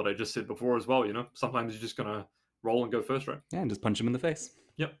of what I just said before as well, you know? Sometimes you're just going to roll and go first, right? Yeah, and just punch him in the face.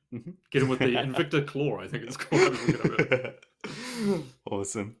 Yep. Get him with the Invicta Claw, I think it's called.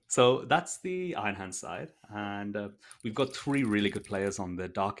 Awesome. So that's the Iron Hand side. And we've got 3 really good players on the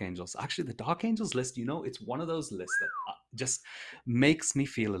Dark Angels. Actually, the Dark Angels list, you know, it's one of those lists that just makes me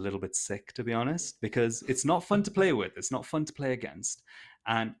feel a little bit sick, to be honest, because it's not fun to play with. It's not fun to play against.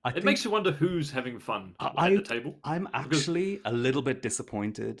 And it makes you wonder who's having fun at the table. I'm actually a little bit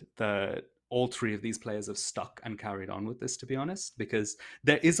disappointed that all 3 of these players have stuck and carried on with this, to be honest, because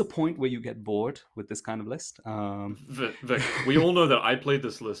there is a point where you get bored with this kind of list. Vic, we all know that I played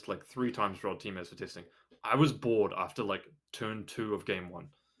this list like 3 times for our teammates for testing. I was bored after like turn 2 of game 1.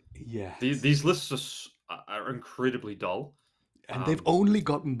 Yeah. These lists are incredibly dull. And they've only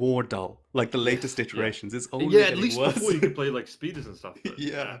gotten more dull, like the latest iterations. It's only at least worse. Before you could play like speeders and stuff. But,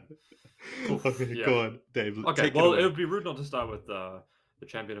 Okay, go on, Dave. Okay, well, it would be rude not to start with the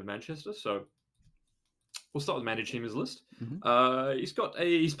champion of Manchester. So we'll start with Manny Chima's list. He's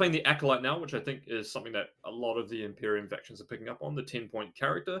playing the Acolyte now, which I think is something that a lot of the Imperium factions are picking up on, the 10-point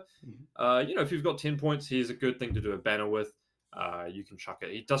character. You know, if you've got 10 points, he's a good thing to do a banner with. You can chuck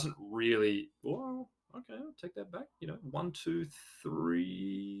it. He doesn't really... Well, okay, I'll take that back. You know, 1, 2,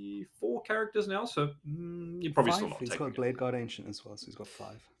 3, 4 characters now, so you're probably 5. still not taking it. He's got Blade Guard Ancient as well, so he's got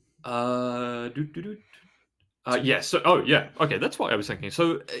 5. Yeah, so, oh, yeah, okay, that's what I was thinking.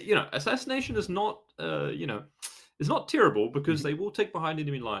 So, you know, Assassination is not, is not terrible because they will take behind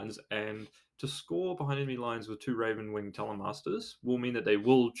enemy lines, and to score behind enemy lines with 2 Raven Wing Talon Masters will mean that they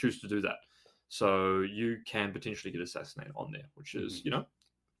will choose to do that. So you can potentially get Assassinated on there, which is, you know,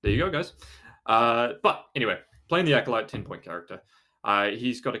 there you go, guys. But anyway, playing the Acolyte 10-point character.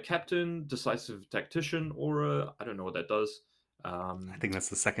 He's got a Captain, Decisive Tactician, Aura. I don't know what that does. I think that's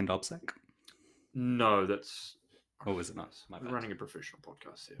the second OBSEC. No, that's... Oh, is it not? We're running a professional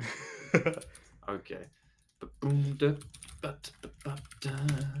podcast here. Okay.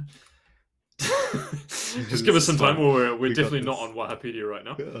 Just give us some time, or we're definitely not on Wikipedia right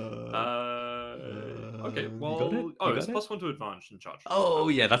now. Okay, well... it's +1 to advantage and charge. Oh,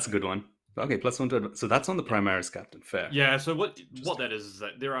 yeah, that's a good one. Okay, +1 to advantage. So that's on the Primaris Captain. Fair. Yeah, so what that is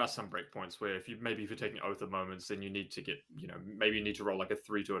that there are some breakpoints where if you're taking Oath of Moments, then you need to get, you know, maybe you need to roll like a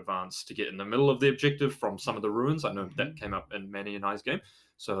 3 to advance to get in the middle of the objective from some of the ruins. I know that came up in Manny and I's game.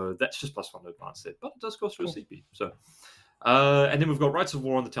 So that's just +1 to advance there. But it does go through a CP. So... and then we've got Rights of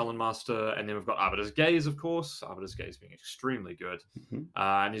War on the Talon Master, and then we've got Arbiter's Gaze, of course. Arbiter's Gaze being extremely good.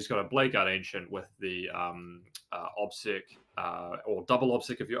 And he's got a Blade Guard Ancient with the OBSEC, or double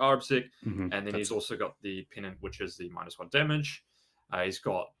OBSEC if you are OBSEC. And then he's also got the Pennant, which is the -1 damage. He's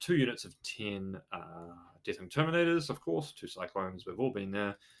got 2 units of 10 Deathwing Terminators, of course, 2 Cyclones, we've all been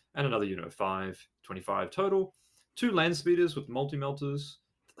there, and another unit of 5, 25 total. 2 Land Speeders with multi-melters.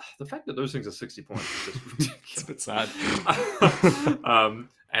 The fact that those things are 60 points is just ridiculous. It's a bit sad.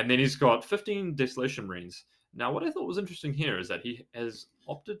 And then he's got 15 Desolation Marines. Now, what I thought was interesting here is that he has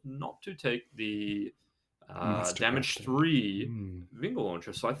opted not to take the damage 3 Vingal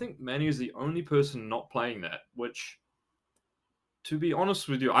Launcher. So I think Manny is the only person not playing that, which, to be honest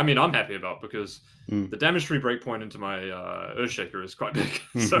with you, I mean, I'm happy about, because the damage 3 breakpoint into my Earthshaker is quite big.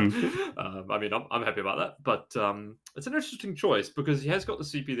 So, I mean, I'm happy about that. But it's an interesting choice because he has got the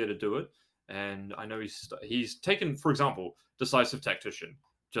CP there to do it. And I know he's taken, for example, Decisive Tactician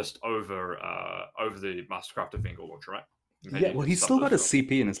just over the Mastercraft of Vingal Launcher, right? Maybe well, he's still got a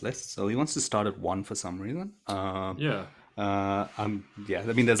CP in his list, so he wants to start at 1 for some reason. Yeah. I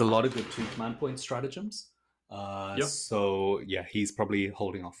mean, there's a lot of good 2 command point stratagems. So yeah, he's probably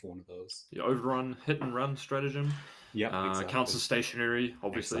holding off one of those. The overrun, hit and run stratagem. Yeah, exactly. Counts as stationary,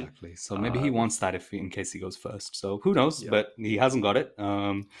 obviously. Exactly. So maybe he wants that in case he goes first. So who knows? But he hasn't got it,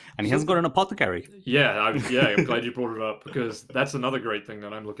 and he hasn't got an apothecary. Yeah, I'm glad you brought it up, because that's another great thing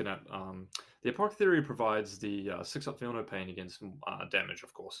that I'm looking at. The apothecary provides the 6-up feel no pain against damage,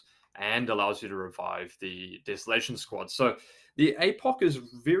 of course, and allows you to revive the Desolation squad. So the APOC is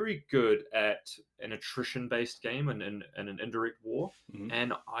very good at an attrition-based game and an indirect war,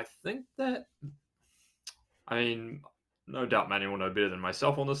 and I think that, I mean, no doubt Manny will know better than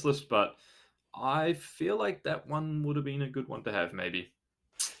myself on this list, but I feel like that one would have been a good one to have, maybe.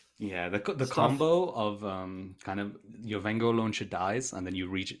 Yeah, the combo of kind of your Vango launcher dies, and then you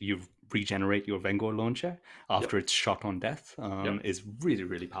regenerate your Vengor launcher after it's shot on death is really,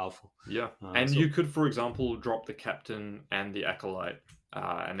 really powerful. Yeah, and you could, for example, drop the captain and the acolyte,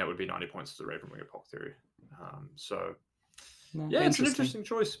 and that would be 90 points to the Ravenwing Apothecary. It's an interesting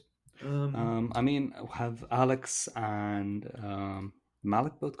choice. I mean, have Alex and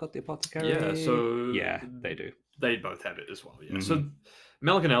Malik both got the Apothecary? Yeah, they do. They both have it as well. Yeah. So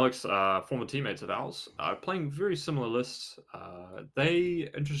Malik and Alex, former teammates of ours, are playing very similar lists. They,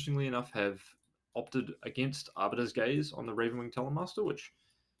 interestingly enough, have opted against Arbiter's Gaze on the Ravenwing Telemaster, which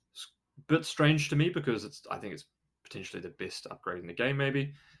is a bit strange to me because I think it's potentially the best upgrade in the game.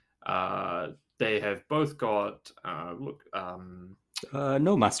 Maybe they have both got no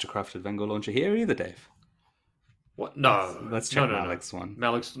mastercrafted Vengor launcher here either, Dave. What? No. Let's check Malik's one.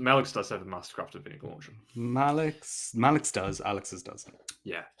 Malik's does have a mastercrafted Vengor launcher. Malik's does. Alex's doesn't.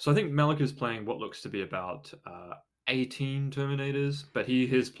 Yeah. So I think Malik is playing what looks to be about 18 Terminators, but he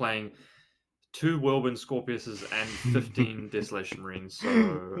is playing 2 Whirlwind Scorpiuses and 15 Desolation Marines. So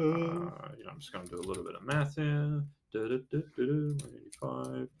I'm just going to do a little bit of math here.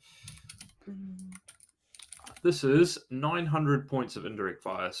 185. This is 900 points of indirect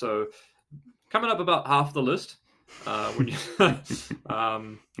fire. So coming up about half the list.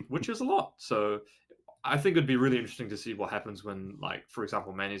 Which is a lot. So I think it'd be really interesting to see what happens when, like, for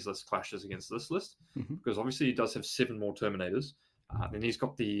example, Manny's list clashes against this list, because obviously he does have 7 more Terminators. Then he's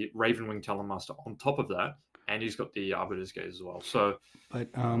got the Ravenwing Telemaster on top of that, and he's got the Arbiter's Gaze as well. So, but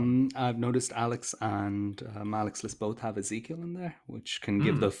I've noticed Alex and Malik's list both have Ezekiel in there, which can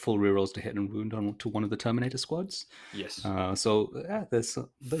give the full rerolls to hit and wound to one of the Terminator squads. Yes. There's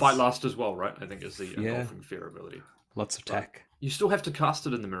Fight Last as well, right? I think is the engulfing fear ability. Lots of tech. You still have to cast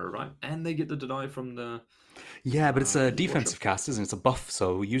it in the mirror, right? And they get the deny from the... Yeah, but it's a defensive cast, isn't it? It's a buff,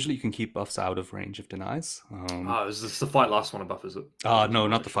 so usually you can keep buffs out of range of denies. Is this the Fight Last one a buff, is it? No,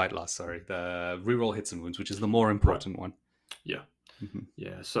 not the Fight Last, sorry. The reroll hits and wounds, which is the more important one. Yeah.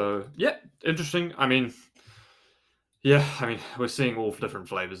 Yeah, so, interesting. I mean, we're seeing all different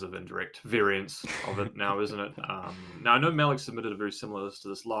flavors of indirect variants of it now, isn't it? Now, I know Malik submitted a very similar list to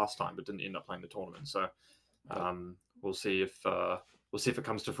this last time, but didn't end up playing the tournament, so we'll see if it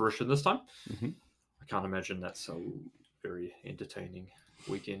comes to fruition this time. I can't imagine that's a very entertaining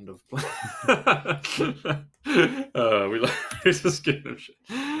weekend of play. We just get them shit.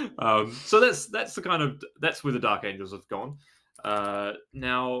 So that's where the Dark Angels have gone.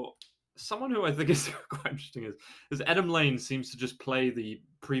 Now, someone who I think is quite interesting is Adam Lane seems to just play the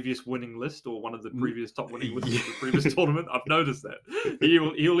previous winning list or one of the previous top winning lists of the previous tournament. I've noticed that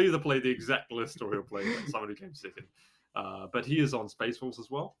he'll either play the exact list or he'll play someone who came second. But he is on Space Wolves as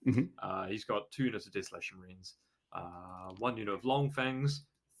well. He's got 2 units of Desolation Marines, 1 unit of Long Fangs,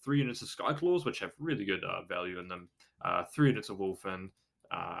 3 units of Skyclaws, which have really good value in them, 3 units of Wolfen,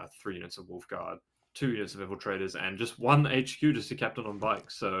 3 units of Wolfguard, 2 units of Infiltrators, and just 1 HQ just to Captain on Bike.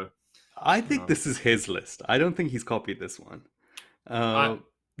 So I think this is his list. I don't think he's copied this one. I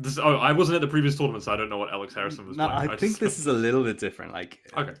wasn't at the previous tournament, so I don't know what Alex Harrison was playing. I think this is a little bit different.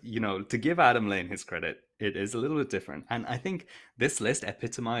 To give Adam Lane his credit, it is a little bit different. And I think this list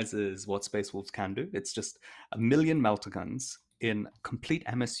epitomizes what Space Wolves can do. It's just 1 million melter guns in complete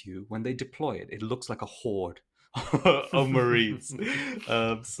MSU. When they deploy it, it looks like a horde of Marines.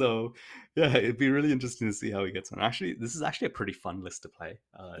 It'd be really interesting to see how he gets on. Actually, this is actually a pretty fun list to play,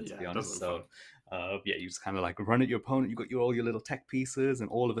 to be honest. So you just kind of like run at your opponent. You got all your little tech pieces,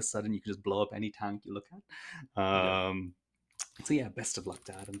 and all of a sudden you can just blow up any tank you look at. So best of luck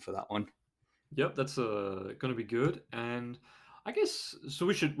to Adam for that one. Yep, that's going to be good. And I guess so.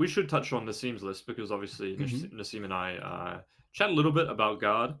 We should touch on Nassim's list because obviously Nassim and I chat a little bit about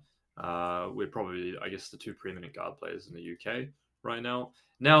Guard. We're probably, I guess, the 2 preeminent Guard players in the UK right now.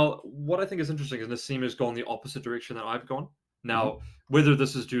 Now, what I think is interesting is Nassim has gone the opposite direction that I've gone. Now, whether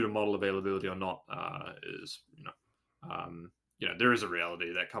this is due to model availability or not is, there is a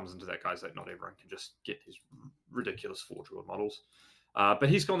reality that comes into that, guys, that not everyone can just get these ridiculous Forge World models. But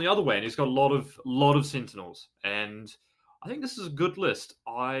he's gone the other way, and he's got a lot of Sentinels, and I think this is a good list.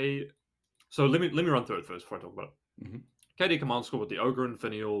 So let me run through it first before I talk about it. KD Command Squad with the Ogre and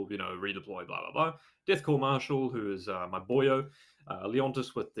Finial, redeploy, blah, blah, blah. Death Corps Marshal, who is my boyo.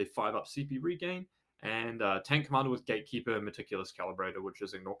 Leontis with the 5-up CP regain. And Tank Commander with Gatekeeper, Meticulous Calibrator, which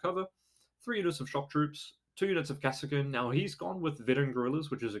is Ignore Cover. 3 units of Shock Troops. 2 units of Kassakin. Now, he's gone with Veteran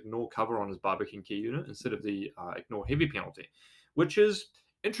Guerrillas, which is Ignore Cover on his Barbican Key unit, instead of the Ignore Heavy Penalty, which is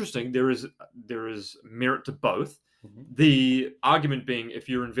interesting. There is merit to both. The argument being, if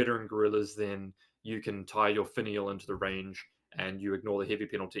you're in Veteran Guerrillas, then you can tie your Finial into the range and you ignore the heavy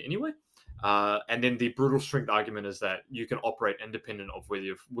penalty anyway. And then the brutal strength argument is that you can operate independent of where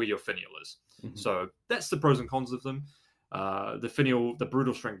your finial is. So that's the pros and cons of them. The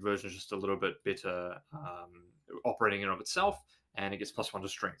brutal strength version is just a little bit better operating in and of itself, and it gets +1 to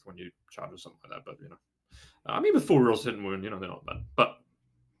strength when you charge or something like that. But I mean, with 4 rolls hit and wound, they're not bad. But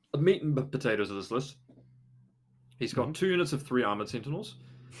the meat and potatoes of this list, he's got 2 units of 3 armored sentinels,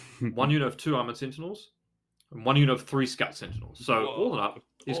 1 unit of 2 armored sentinels, and 1 unit of 3 scout sentinels. So all in up,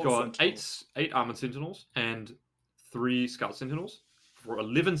 he's got 8 armored sentinels and 3 scout sentinels for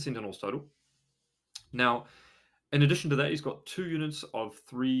 11 sentinels total. Now, in addition to that, he's got 2 units of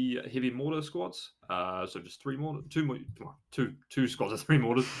 3 heavy mortar squads. So just 2 squads of 3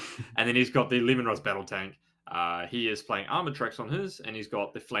 mortars. And then he's got the Lehman Russ battle tank. He is playing armored tracks on his, and he's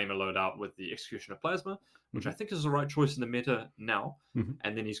got the flamer loadout with the executioner plasma, which I think is the right choice in the meta now.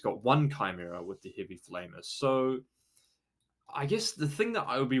 And then he's got 1 chimera with the heavy flamers. So I guess the thing that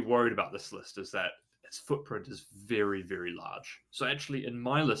I would be worried about this list is that its footprint is very, very large. So actually, in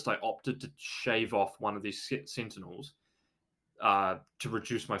my list, I opted to shave off one of these sentinels to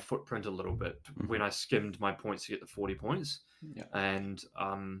reduce my footprint a little bit when I skimmed my points to get the 40 points. And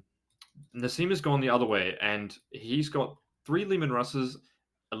Nassim has gone the other way, and he's got 3 Lehman Russes,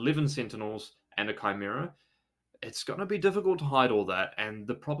 11 sentinels, and a chimera. It's going to be difficult to hide all that, and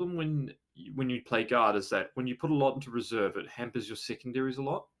the problem when you play guard is that when you put a lot into reserve, it hampers your secondaries a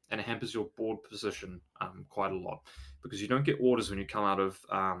lot, and it hampers your board position quite a lot, because you don't get orders when you come out of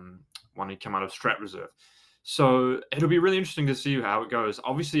strat reserve. So it'll be really interesting to see how it goes.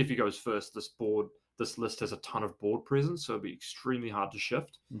 Obviously, if he goes first, this list has a ton of board presence, so it'll be extremely hard to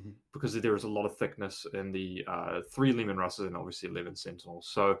shift because there is a lot of thickness in the 3 Lehman Russes and obviously 11 Sentinels.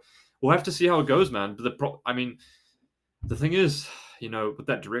 So we'll have to see how it goes, man. But the thing is, with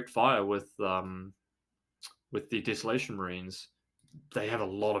that direct fire with the Desolation Marines, they have a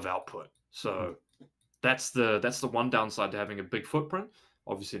lot of output. So that's the one downside to having a big footprint.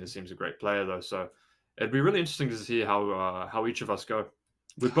 Obviously, Nassim's a great player though, so it'd be really interesting to see how each of us go.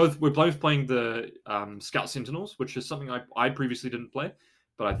 We're both playing the Scout Sentinels, which is something I previously didn't play,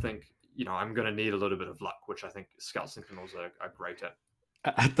 but I think I'm going to need a little bit of luck, which I think Scout Sentinels are great at.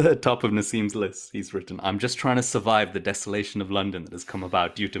 At the top of Nassim's list, he's written, "I'm just trying to survive the desolation of London that has come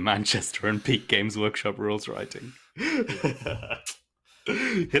about due to Manchester and Peak Games Workshop rules writing."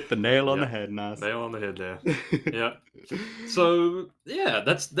 Hit the nail on the head, Nas. Nail on the head there. Yeah. So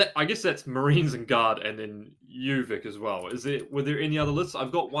I guess that's Marines and Guard, and then you, Vic, as well. Were there any other lists?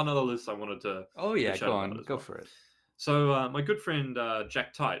 I've got one other list I wanted to. Oh yeah, go on, go for it. So my good friend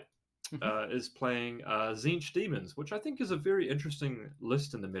Jack Tite is playing Tzeentch Demons, which I think is a very interesting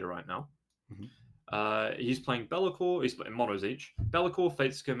list in the meta right now. He's playing Be'lakor. He's playing Mono Tzeentch, Be'lakor,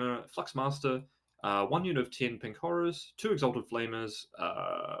 Fate Skimmer, Flux Master, 1 unit of 10 Pink Horrors, 2 Exalted Flamers,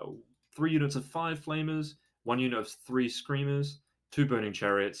 3 units of 5 Flamers, 1 unit of 3 Screamers, 2 Burning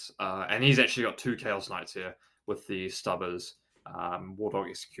Chariots, and he's actually got 2 Chaos Knights here with the Stubbers, Wardog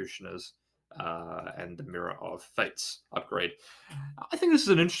Executioners, and the Mirror of Fates upgrade. I think this is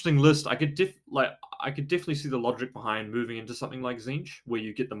an interesting list. I could definitely see the logic behind moving into something like Tzeentch, where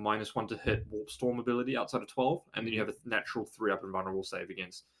you get the -1 to hit Warp Storm ability outside of 12, and then you have a natural 3-up invulnerable save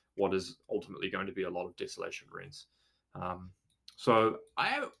against what is ultimately going to be a lot of Desolation Marines. So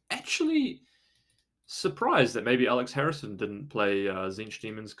I am actually surprised that maybe Alex Harrison didn't play Tzeentch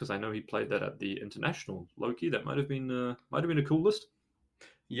Demons, because I know he played that at the International. Low-key, that might have been a cool list.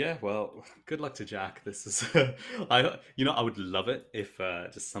 Yeah, well, good luck to Jack. This is, I would love it if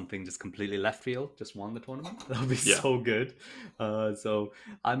just something just completely left field just won the tournament. That would be so good. So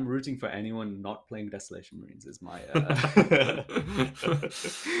I'm rooting for anyone not playing Desolation Marines is my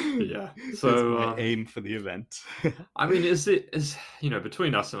So my aim for the event. I mean, is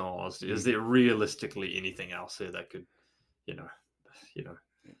between us and all honesty, is there realistically anything else here that could,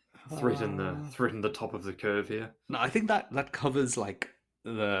 threaten the top of the curve here? No, I think that covers like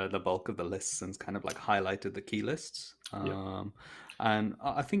the bulk of the lists and kind of like highlighted the key lists. And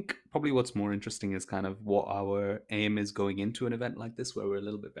I think probably what's more interesting is kind of what our aim is going into an event like this where we're a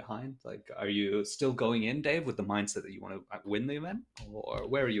little bit behind. Like, are you still going in, Dave, with the mindset that you want to win the event, or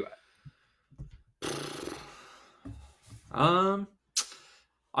where are you at? I'm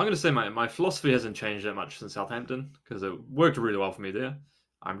going to say my philosophy hasn't changed that much since Southampton, because it worked really well for me there.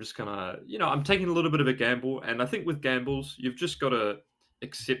 I'm just going to, I'm taking a little bit of a gamble, and I think with gambles, you've just got to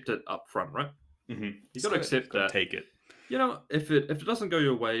accept it up front, right? You've got to accept that. Take it. If it doesn't go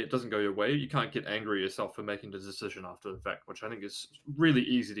your way, it doesn't go your way. You can't get angry at yourself for making the decision after the fact, which I think is really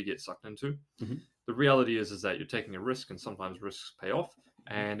easy to get sucked into. The reality is that you're taking a risk, and sometimes risks pay off,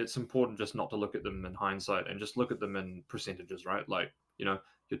 and it's important just not to look at them in hindsight and just look at them in percentages, right? Like,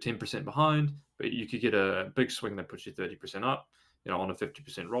 you're 10% behind, but you could get a big swing that puts you 30% up, on a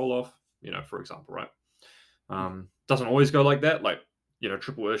 50% roll off, for example, right? Doesn't always go like that. Like,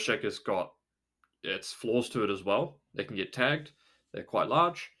 Triple Earthshaker's got its flaws to it as well. They can get tagged. They're quite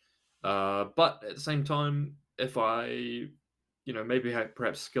large. But at the same time, if I, maybe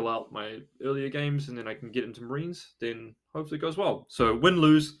perhaps skill out my earlier games and then I can get into Marines, then hopefully it goes well. So win,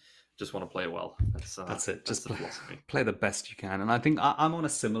 lose, just want to play well. That's it. Just the philosophy. Play the best you can. And I think I'm on a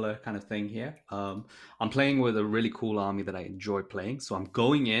similar kind of thing here. I'm playing with a really cool army that I enjoy playing. So I'm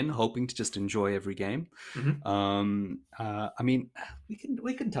going in hoping to just enjoy every game. I mean,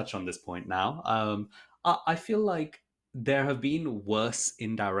 we can touch on this point now. I feel like there have been worse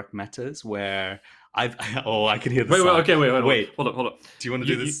indirect metas where I can hear the wait, sound. Wait, hold up. Do you want to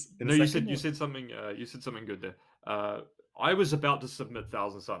do this? You said something. You said something good there. I was about to submit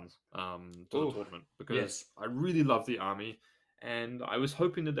Thousand Suns to the tournament because I really love the army, and I was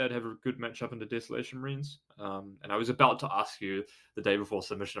hoping that they'd have a good matchup in the Desolation Marines. And I was about to ask you the day before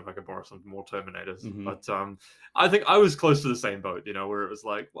submission if I could borrow some more Terminators, but I think I was close to the same boat. Where it was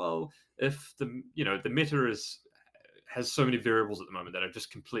like, well, if the meta has so many variables at the moment that are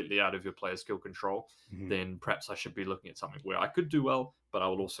just completely out of your player's skill control, then perhaps I should be looking at something where I could do well, but I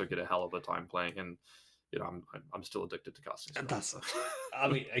would also get a hell of a time playing. And I'm still addicted to casting spells. I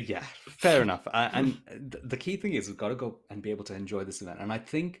mean, yeah, fair enough. And the key thing is we've got to go and be able to enjoy this event. And I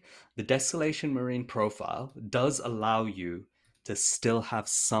think the Desolation Marine profile does allow you to still have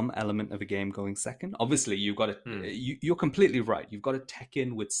some element of a game going second. Obviously, you've got to. You're completely right. You've got to tech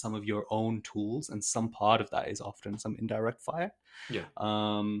in with some of your own tools, and some part of that is often some indirect fire. Yeah.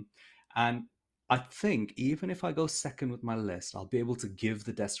 And I think even if I go second with my list, I'll be able to give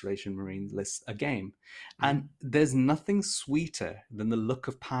the Desolation Marine list a game. And there's nothing sweeter than the look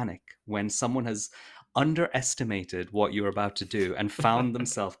of panic when someone has underestimated what you're about to do and found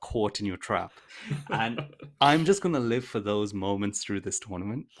themselves caught in your trap. And I'm just going to live for those moments through this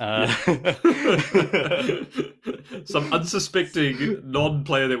tournament. Some unsuspecting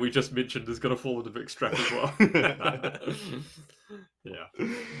non-player that we just mentioned is going to fall into Vic's trap as well.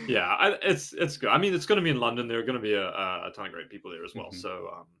 It's good. I mean, it's going to be in London. There are going to be a ton of great people there as well.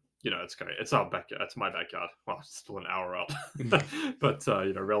 So it's our backyard. It's my backyard. Well, it's still an hour out, but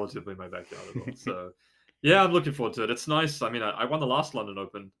relatively my backyard as well. So yeah, I'm looking forward to it. It's nice. I mean, I won the last London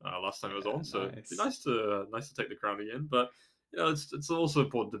Open last time I was on, so it'd be nice to take the crown again. But it's also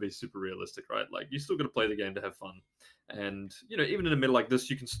important to be super realistic, right? Like, you still got to play the game to have fun, and even in a meta like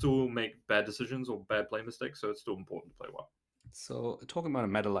this, you can still make bad decisions or bad play mistakes. So it's still important to play well. So, talking about a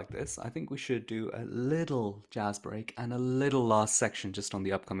meta like this, I think we should do a little jazz break and a little last section just on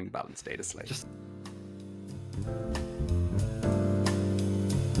the upcoming balanced data slate.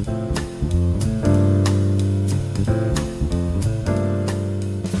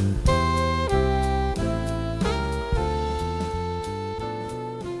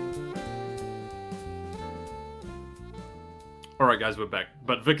 All right, guys, we're back.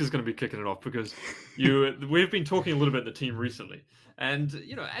 But Vic is going to be kicking it off because we've been talking a little bit in the team recently, and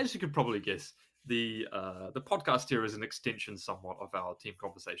as you could probably guess, the podcast here is an extension somewhat of our team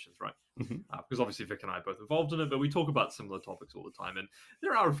conversations, right? Because obviously Vic and I are both involved in it, but we talk about similar topics all the time, and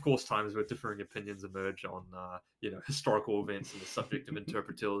there are, of course, times where differing opinions emerge on historical events and the subject of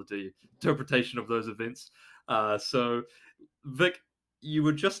interpretation of those events. So, Vic, you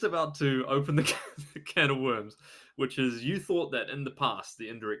were just about to open the can of worms, which is you thought that in the past the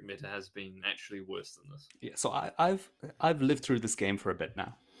indirect meta has been actually worse than this. Yeah, so I've lived through this game for a bit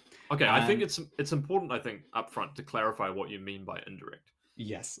now. Okay, I think it's important, I think, up front to clarify what you mean by indirect.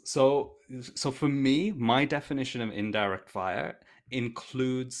 Yes. So for me, my definition of indirect fire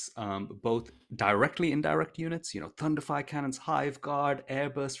includes both directly indirect units, Thunderfire cannons, Hive Guard,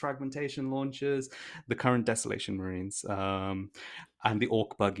 airburst fragmentation launchers, the current Desolation Marines, and the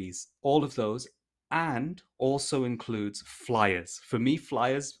Orc buggies, all of those, and also includes flyers. For me,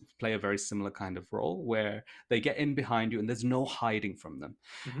 flyers play a very similar kind of role where they get in behind you and there's no hiding from them.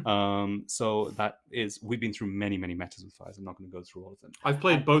 So that is, we've been through many, many metas with flyers. I'm not going to go through all of them. I've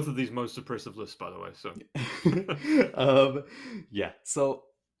played both of these most suppressive lists, by the way. So yeah. So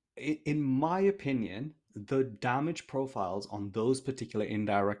in my opinion, the damage profiles on those particular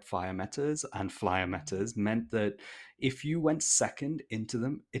indirect fire metas and flyer metas meant that if you went second into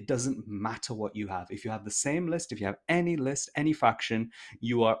them, it doesn't matter what you have. If you have the same list, if you have any list, any faction,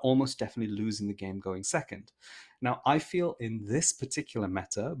 you are almost definitely losing the game going second. Now, I feel in this particular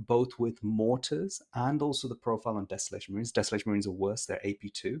meta, both with mortars and also the profile on Desolation Marines are worse, they're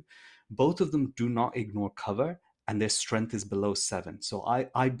AP2. Both of them do not ignore cover, and their strength is below 7. So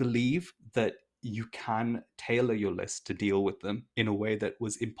I believe that you can tailor your list to deal with them in a way that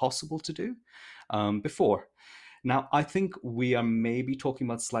was impossible to do before. Now, I think we are maybe talking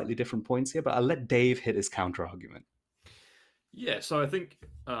about slightly different points here, but I'll let Dave hit his counter argument. Yeah, so I think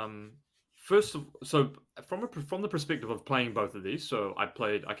from the perspective of playing both of these, so I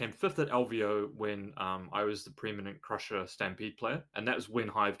came fifth at LVO when I was the preeminent Crusher Stampede player, and that was when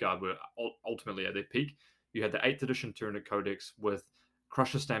Hiveguard were ultimately at their peak. You had the 8th edition Tyranid Codex with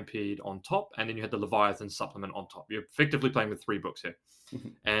Crusher Stampede on top, and then you had the Leviathan supplement on top. You're effectively playing with 3 books here. Mm-hmm.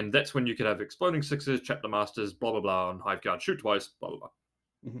 And that's when you could have Exploding Sixes, Chapter Masters, blah, blah, blah, on Hiveguard, shoot twice, blah, blah, blah.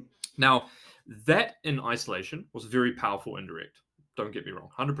 Mm-hmm. Now, that in isolation was very powerful indirect. Don't get me wrong,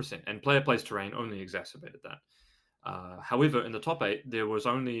 100%. And Player Plays Terrain only exacerbated that. However, in the top 8, there was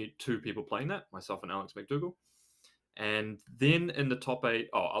only 2 people playing that, myself and Alex McDougall. And then in the top 8,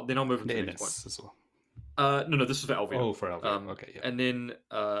 then I'll move into the next point. As well. No, this is for LVO. Oh, for LVO. Okay, yeah. And then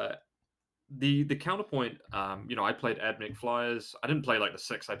the counterpoint, I played Admech Flyers. I didn't play like the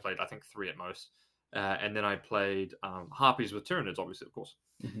 6. I played, I think, 3 at most. And then I played Harpies with Tyranids, obviously, of course.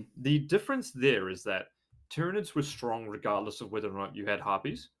 Mm-hmm. The difference there is that Tyranids were strong regardless of whether or not you had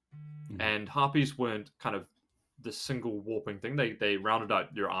Harpies. Mm-hmm. And Harpies weren't kind of the single warping thing. They rounded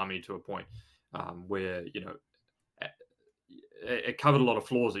out your army to a point where, it covered a lot of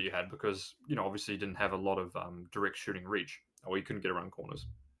flaws that you had because, obviously you didn't have a lot of direct shooting reach, or you couldn't get around corners.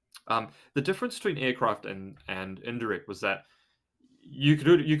 The difference between aircraft and indirect was that you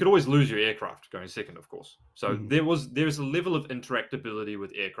could always lose your aircraft going second, of course. So mm-hmm. there's a level of interactability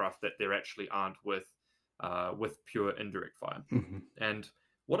with aircraft that there actually aren't with pure indirect fire. Mm-hmm. And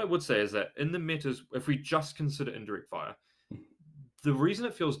what I would say is that in the metas, if we just consider indirect fire, the reason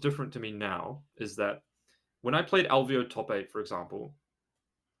it feels different to me now is that when I played LVO top 8, for example,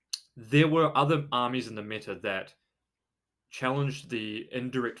 there were other armies in the meta that challenged the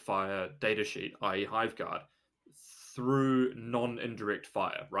indirect fire datasheet, i.e. Hiveguard, through non-indirect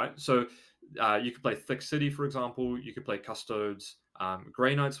fire, right? So you could play Thick City, for example. You could play Custodes.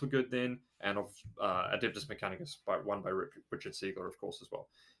 Grey Knights were good then, and of Adeptus Mechanicus, won by Richard Siegler, of course, as well.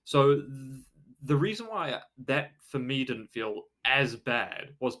 So the reason why that, for me, didn't feel as bad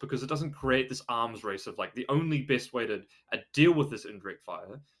was because it doesn't create this arms race of, like, the only best way to deal with this indirect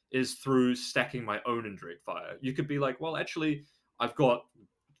fire is through stacking my own indirect fire. You could be like, well, actually, I've got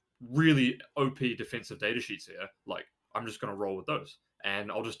really OP defensive data sheets here. Like, I'm just going to roll with those,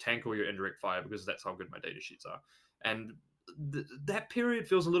 and I'll just tank all your indirect fire because that's how good my data sheets are. And that period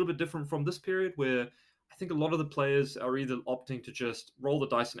feels a little bit different from this period, where I think a lot of the players are either opting to just roll the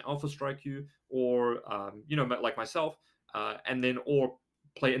dice and alpha strike you, or like myself, and then or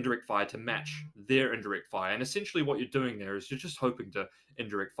play indirect fire to match their indirect fire. And essentially, what you're doing there is you're just hoping to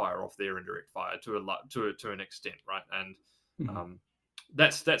indirect fire off their indirect fire to an extent, right? And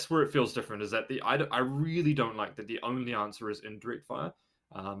that's where it feels different. Is that I really don't like that the only answer is indirect fire,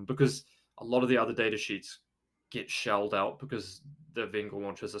 because a lot of the other data sheets get shelled out because the Vengal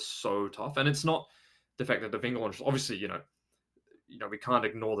launchers are so tough. And it's not the fact that the Vengal launchers, obviously, we can't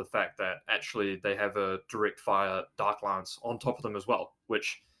ignore the fact that actually they have a direct fire Dark Lance on top of them as well,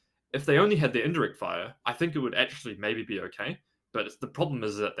 which if they only had the indirect fire, I think it would actually maybe be okay. But the problem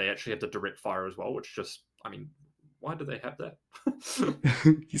is that they actually have the direct fire as well, which just, why do they have that?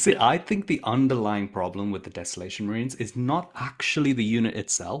 You see, I think the underlying problem with the Desolation Marines is not actually the unit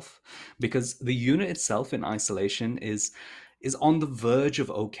itself, because the unit itself in isolation is on the verge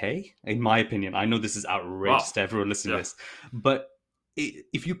of okay, in my opinion. I know this is outrageous to everyone listening to this, but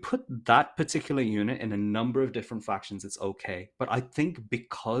if you put that particular unit in a number of different factions, it's okay. But I think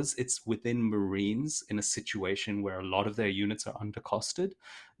because it's within Marines in a situation where a lot of their units are undercosted,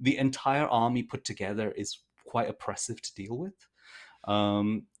 the entire army put together is quite oppressive to deal with.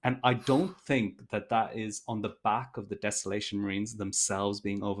 And I don't think that is on the back of the Desolation Marines themselves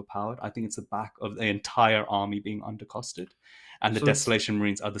being overpowered. I think it's the back of the entire army being undercosted. And the Desolation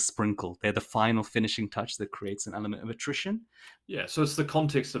Marines are the sprinkle. They're the final finishing touch that creates an element of attrition. Yeah, so it's the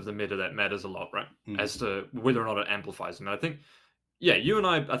context of the meta that matters a lot, right? Mm-hmm. As to whether or not it amplifies them. And I think, you and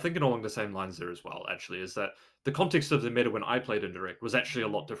I are thinking along the same lines there as well, actually, is that the context of the meta when I played indirect was actually a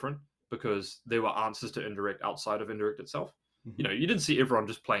lot different, because there were answers to indirect outside of indirect itself. Mm-hmm. You didn't see everyone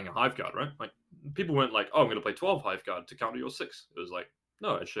just playing a Hiveguard, right? Like, people weren't like, I'm going to play 12 Hiveguard to counter your 6. It was like,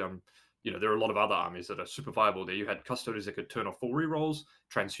 no, actually, there are a lot of other armies that are super viable there. You had Custodians that could turn off full rerolls,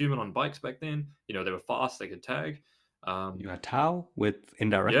 Transhuman on bikes back then. They were fast, they could tag. You had Tau with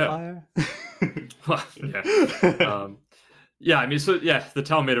indirect fire. The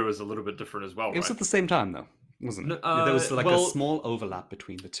Tau meta was a little bit different as well. It was at the same time, though, wasn't it? There was a small overlap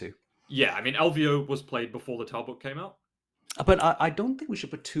between the two. Yeah, LVO was played before the Tau book came out. But I don't think we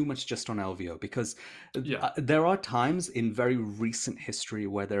should put too much just on LVO, because there are times in very recent history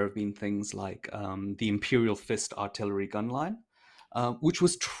where there have been things like the Imperial Fist artillery gun line, which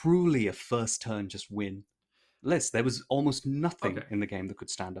was truly a first turn just win list. There was almost nothing in the game that could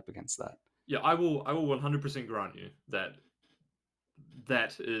stand up against that. Yeah, I will 100% grant you that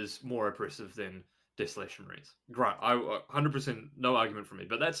that is more oppressive than Desolation Marines. Grant, 100% no argument from me,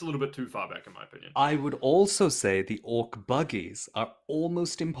 but that's a little bit too far back in my opinion. I would also say the Orc buggies are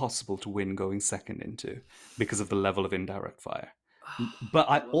almost impossible to win going second into because of the level of indirect fire. But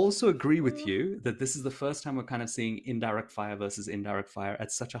I also agree with you that this is the first time we're kind of seeing indirect fire versus indirect fire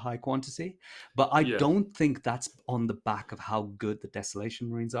at such a high quantity. But I don't think that's on the back of how good the Desolation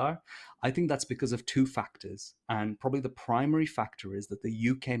Marines are. I think that's because of two factors. And probably the primary factor is that the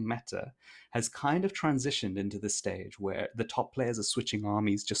UK meta has kind of transitioned into this stage where the top players are switching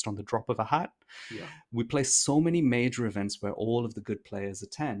armies just on the drop of a hat. Yeah. We play so many major events where all of the good players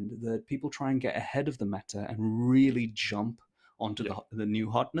attend that people try and get ahead of the meta and really jump onto the new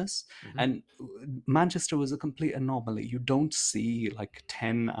hotness. And Manchester was a complete anomaly. You don't see like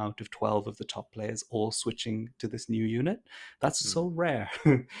 10 out of 12 of the top players all switching to this new unit. That's so rare.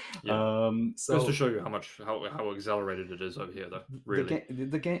 So goes to show you how accelerated it is over here, though. Really,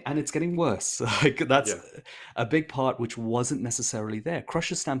 the game, and it's getting worse. Like that's a big part which wasn't necessarily there.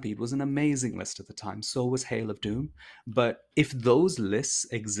 Crusher Stampede was an amazing list at the time. So was Hail of Doom. But if those lists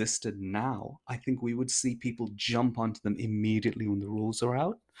existed now, I think we would see people jump onto them immediately when the rules are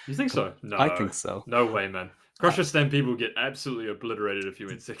out. You think so? No, I think so. No way, man. Crusher Stampede will get absolutely obliterated if you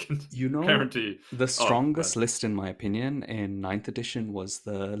win second. You know, guarantee. The strongest list, in my opinion, in 9th edition was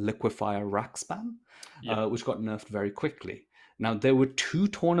the Liquefier Rack Spam, which got nerfed very quickly. Now, there were 2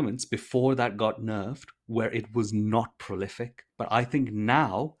 tournaments before that got nerfed where it was not prolific, but I think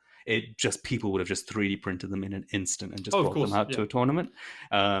now people would have just 3D printed them in an instant and just brought them out to a tournament,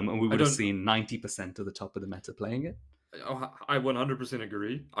 and we would have seen 90% of the top of the meta playing it. I 100%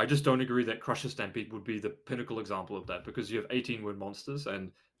 agree. I just don't agree that Crusher Stampede would be the pinnacle example of that, because you have 18 word monsters and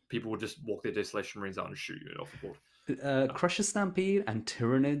people would just walk their Desolation Marines out and shoot you off the board. Crusher Stampede and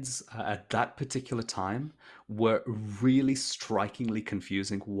Tyranids at that particular time were really strikingly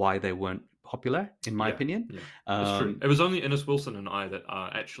confusing why they weren't popular, in my opinion. Yeah, that's true. It was only Innes Wilson and I that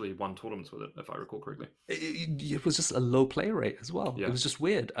actually won tournaments with it, if I recall correctly. It was just a low play rate as well. It was just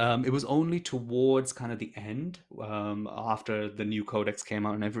weird. It was only towards kind of the end, after the new codex came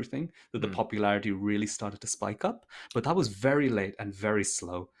out and everything, that the popularity really started to spike up. But that was very late and very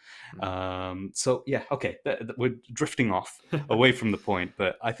slow. So yeah, okay, we're drifting off away from the point.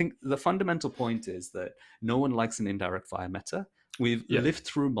 But I think the fundamental point is that no one likes an indirect fire meta. We've lived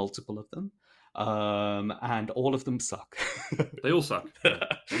through multiple of them, and all of them suck. They all suck. Yeah.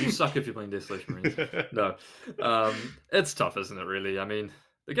 You suck if you're playing Desolation Marines. No, it's tough, isn't it? Really. I mean,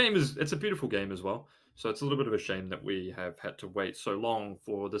 it's a beautiful game as well. So it's a little bit of a shame that we have had to wait so long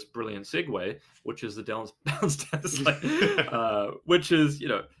for this brilliant segue, which is the balanced data slate, which is,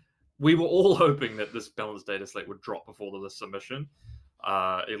 we were all hoping that this balanced data slate would drop before the submission.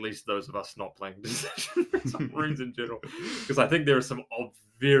 At least those of us not playing Desolation Marines in general, because I think there are some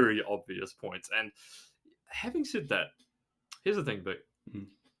very obvious points. And having said that, here's the thing, Vic.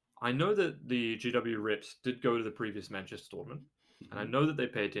 I know that the GW reps did go to the previous Manchester tournament, and I know that they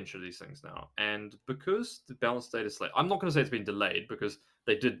pay attention to these things now. And because the balanced data slate, I'm not going to say it's been delayed, because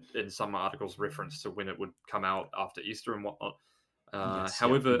they did in some articles reference to when it would come out after Easter and whatnot.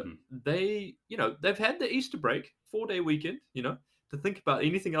 However, they've had the Easter break, 4-day weekend, to think about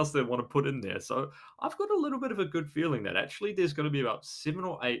anything else they want to put in there. So I've got a little bit of a good feeling that actually there's going to be about 7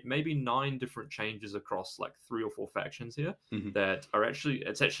 or 8, maybe 9 different changes across like 3 or 4 factions here that are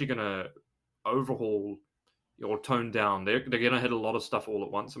it's actually going to overhaul or tone down. They're going to hit a lot of stuff all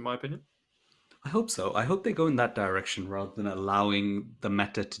at once, in my opinion. I hope so. I hope they go in that direction rather than allowing the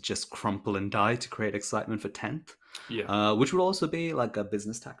meta to just crumple and die to create excitement for 10th. Yeah. Which would also be like a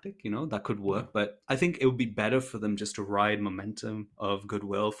business tactic, that could work. But I think it would be better for them just to ride momentum of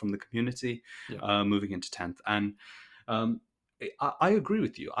goodwill from the community moving into 10th. And I agree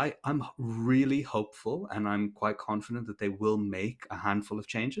with you. I'm really hopeful, and I'm quite confident that they will make a handful of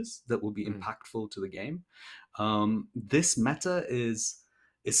changes that will be impactful to the game. This meta is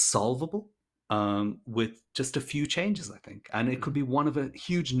solvable. With just a few changes, I think, and it could be one of a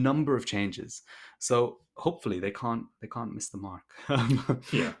huge number of changes. So hopefully they can't miss the mark.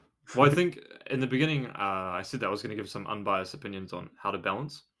 Yeah. Well, I think in the beginning, I said that I was going to give some unbiased opinions on how to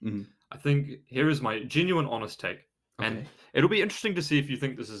balance. I think here is my genuine, honest take, and it'll be interesting to see if you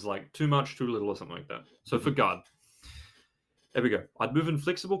think this is like too much, too little, or something like that. So for guard, There we go. I'd move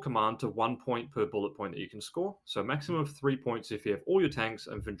Inflexible Command to 1 point per bullet point that you can score. So maximum of 3 points if you have all your tanks,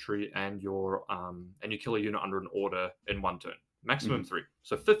 infantry, and you kill a unit under an order in 1 turn. Maximum 3.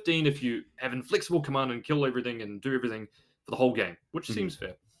 So 15 if you have Inflexible Command and kill everything and do everything for the whole game, which seems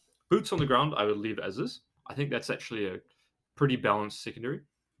fair. Boots on the ground, I would leave as is. I think that's actually a pretty balanced secondary.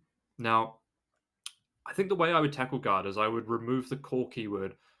 Now, I think the way I would tackle Guard is I would remove the core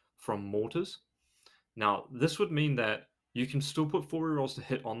keyword from mortars. Now, this would mean that you can still put 4 rerolls to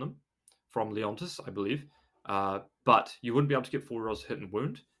hit on them from Leontis, I believe, but you wouldn't be able to get 4 rerolls to hit and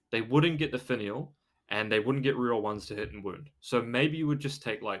wound. They wouldn't get the finial, and they wouldn't get reroll 1s to hit and wound. So maybe you would just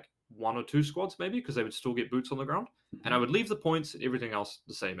take like 1 or 2 squads, maybe, because they would still get boots on the ground, and I would leave the points and everything else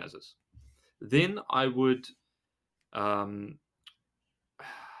the same as is. Then I would... the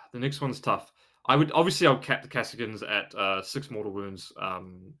next one's tough. I'll cap the Cassigans at 6 mortal wounds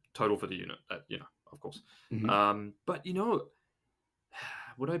total for the unit. Of course. But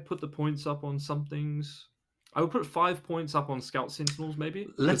would I put the points up on some things? I would put 5 points up on Scout Sentinels, maybe.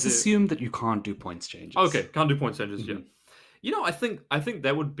 Let's assume that you can't do points changes. Okay, can't do points changes. Yeah. I think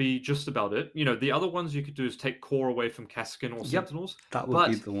that would be just about it. The other ones you could do is take core away from Cassigan or Sentinels. That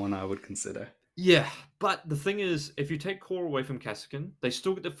would be the one I would consider. Yeah, but the thing is, if you take core away from Cassigan, they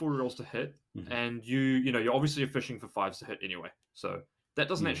still get the 4 rolls to hit, and you're obviously fishing for 5s to hit anyway. So that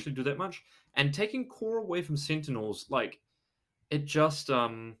doesn't actually do that much. And taking core away from Sentinels, it just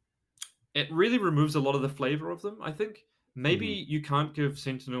it really removes a lot of the flavor of them. I think maybe you can't give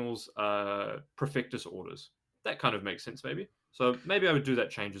Sentinels Perfectus orders. That kind of makes sense, maybe. So maybe I would do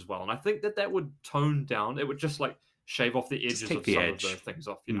that change as well. And I think that would tone down. It would just shave off the edges of some of the things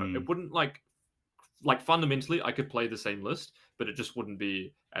off. It wouldn't fundamentally, I could play the same list, but it just wouldn't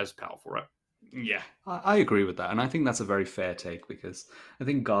be as powerful, right? Yeah, I agree with that. And I think that's a very fair take, because I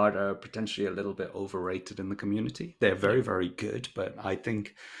think Guard are potentially a little bit overrated in the community. They're very, very good, but I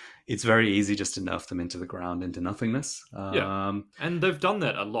think it's very easy just to nerf them into the ground, into nothingness. And they've done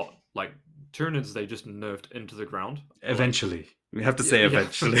that a lot. Tyranids, they just nerfed into the ground. Eventually. We have to say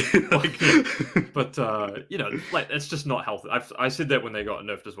eventually. But, it's just not healthy. I said that when they got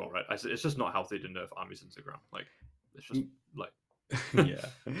nerfed as well, right? I said it's just not healthy to nerf armies into the ground. It's just, yeah.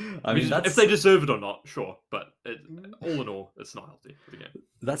 I mean, if they deserve it or not, sure. But all in all, it's not healthy for the game.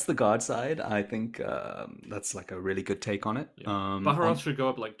 That's the Guard side. I think that's a really good take on it. Yeah. Baharath should go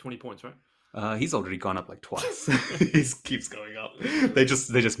up 20 points, right? He's already gone up twice. He keeps going up. They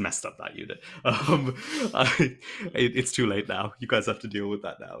just messed up that unit. It's too late now. You guys have to deal with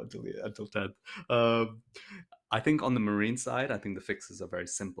that now until 10th. I think on the Marine side, I think the fixes are very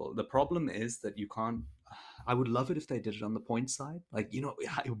simple. The problem is that you can't. I would love it if they did it on the point side.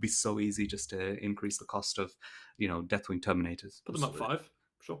 It would be so easy just to increase the cost of, Deathwing Terminators. Put them up 5,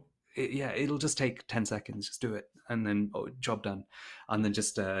 sure. It'll just take 10 seconds. Just do it, and then job done. And then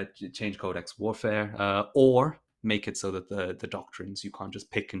just change Codex Warfare, or make it so that the doctrines, you can't just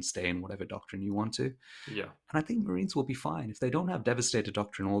pick and stay in whatever doctrine you want to. Yeah. And I think Marines will be fine if they don't have Devastator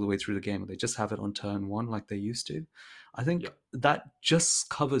Doctrine all the way through the game, or they just have it on turn 1 like they used to. I think that just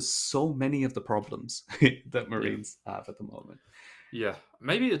covers so many of the problems that Marines have at the moment. Yeah.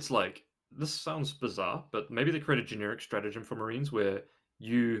 Maybe it's this sounds bizarre, but maybe they create a generic stratagem for Marines where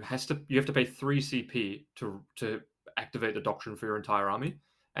you have to pay 3 CP to activate the doctrine for your entire army,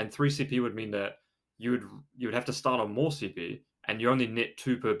 and 3 CP would mean that you would have to start on more CP, and you only net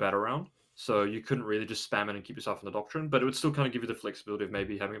 2 per battle round, so you couldn't really just spam it and keep yourself in the doctrine, but it would still kind of give you the flexibility of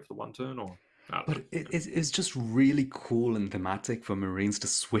maybe having it for the 1 turn, or... But it's just really cool and thematic for Marines to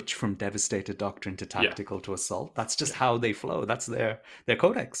switch from Devastator Doctrine to Tactical to Assault. That's just how they flow. That's their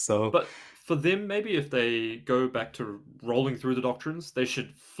codex. So, but for them, maybe if they go back to rolling through the doctrines, they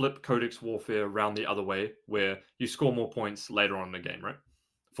should flip Codex Warfare around the other way, where you score more points later on in the game, right?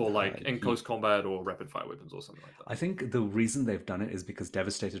 For in close combat or rapid fire weapons or something like that. I think the reason they've done it is because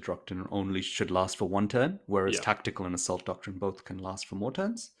Devastator Doctrine only should last for 1 turn, whereas Tactical and Assault Doctrine both can last for more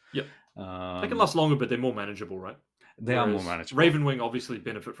turns. Yep. They can last longer, but they're more manageable, right? They are more manageable. Ravenwing obviously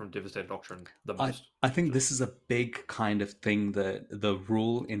benefit from Devastator Doctrine the most. I think this is a big kind of thing that the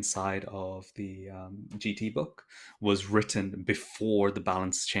rule inside of the GT book was written before the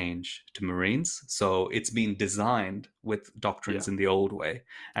balance change to Marines. So it's been designed with doctrines in the old way,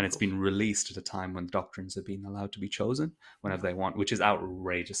 and it's been released at a time when doctrines are being allowed to be chosen whenever they want, which is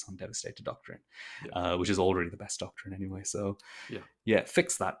outrageous on Devastator Doctrine, which is already the best doctrine anyway. So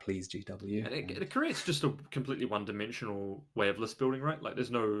fix that, please, GW. And it creates just a completely one-dimensional way of list building, right?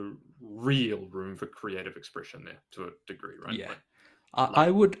 There's no real room for creative expression there to a degree, right? Yeah. I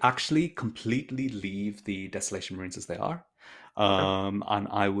would actually completely leave the Desolation Marines as they are. And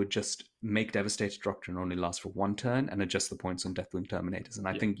I would just make Devastator Doctrine only last for one turn and adjust the points on Deathloom Terminators. And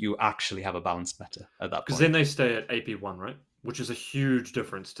I think you actually have a balanced meta at that point. Because then they stay at AP1, right? Which is a huge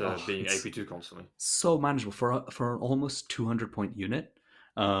difference to being AP2 constantly. So manageable for an almost 200-point unit.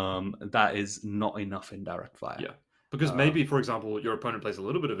 That is not enough indirect fire. Yeah. Because maybe, for example, your opponent plays a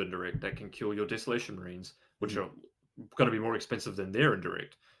little bit of indirect that can kill your Desolation Marines, which are going to be more expensive than their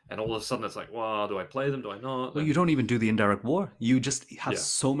indirect. And all of a sudden it's like, well, do I play them? Do I not? Well, you don't even do the indirect war. You just have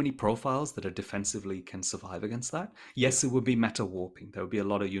so many profiles that are defensively can survive against that. Yes, it would be meta warping. There would be a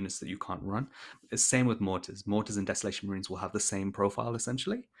lot of units that you can't run. Same with Mortars. Mortars and Desolation Marines will have the same profile,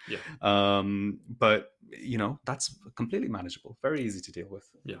 essentially. Yeah. But, that's completely manageable. Very easy to deal with.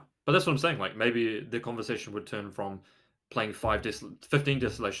 Yeah. But that's what I'm saying. Like, maybe the conversation would turn from playing 15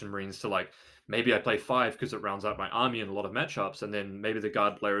 Desolation Marines to, like, maybe I play 5 because it rounds out my army in a lot of matchups, and then maybe the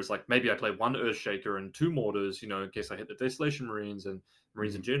guard player is like, maybe I play 1 Earthshaker and 2 Mortars, in case I hit the Desolation Marines and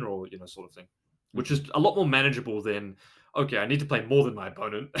Marines in general, sort of thing. Which is a lot more manageable than, okay, I need to play more than my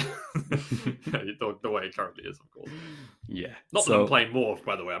opponent. The way it currently is, of course. Yeah. Not that I'm playing more,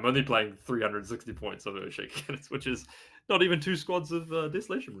 by the way. I'm only playing 360 points of Earthshaker units, which is not even 2 squads of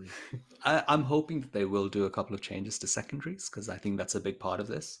Desolation Marines. I'm hoping that they will do a couple of changes to secondaries, because I think that's a big part of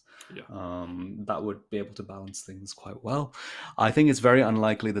this. Yeah. That would be able to balance things quite well. I think it's very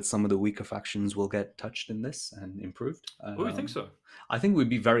unlikely that some of the weaker factions will get touched in this and improved. Oh, you think so? I think we'd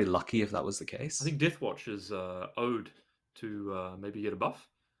be very lucky if that was the case. I think Deathwatch is owed to maybe get a buff.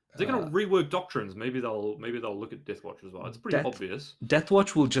 If they're going to rework doctrines, maybe they'll look at Deathwatch as well. It's pretty obvious.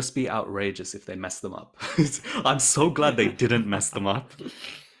 Deathwatch will just be outrageous if they mess them up. I'm so glad they didn't mess them up.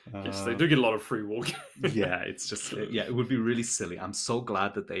 Yes, they do get a lot of free walk. Yeah, it's just it would be really silly. I'm so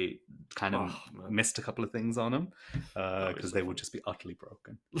glad that they kind of missed a couple of things on them because they would just be utterly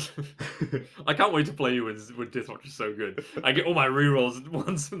broken. I can't wait to play you when Deathwatch is so good. I get all my rerolls at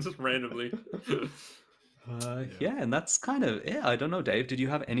once just randomly. Yeah, and that's kind of I don't know, Dave. Did you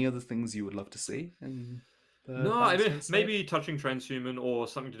have any other things you would love to see? No, I mean maybe touching transhuman or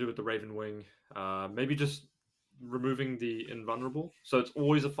something to do with the Raven Wing. Maybe just removing the invulnerable, so it's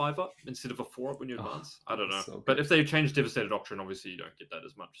always a 5-up instead of a 4-up when you advance. I don't know, so but if they change Devastator Doctrine, obviously you don't get that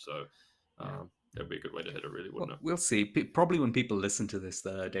as much. So that'd be a good way to hit it, really, wouldn't it? We'll see. Probably when people listen to this,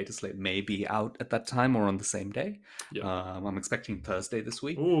 the Dataslate may be out at that time or on the same day. Yeah. I'm expecting Thursday this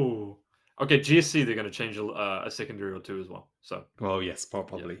week. Ooh. Okay, GSC, they're going to change a secondary or 2 as well. So. Oh yes,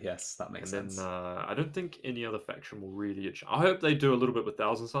 probably yes, that makes sense. And then I don't think any other faction will really. I hope they do a little bit with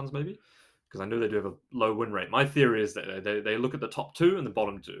Thousand Suns, maybe. Because I know they do have a low win rate. My theory is that they look at the top 2 and the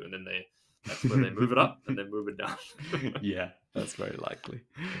bottom 2, and then that's where they move it up and then move it down. Yeah, that's very likely.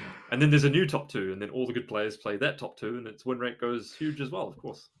 And then there's a new top 2, and then all the good players play that top 2, and its win rate goes huge as well, of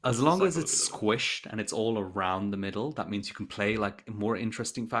course. As long as it's squished and it's all around the middle, that means you can play like more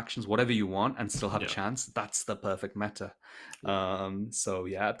interesting factions, whatever you want, and still have a chance. That's the perfect meta. So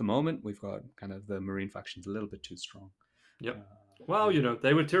yeah, at the moment we've got kind of the Marine factions a little bit too strong. Yep. Well,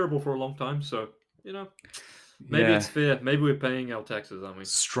 they were terrible for a long time, so, maybe it's fair. Maybe we're paying our taxes, aren't we?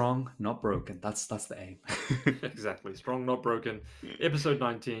 Strong, not broken. That's the aim. Exactly. Strong, not broken. Episode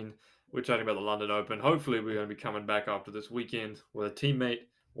 19, we're chatting about the London Open. Hopefully we're going to be coming back after this weekend with a teammate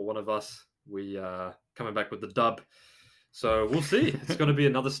or one of us. We coming back with the dub. So we'll see. It's going to be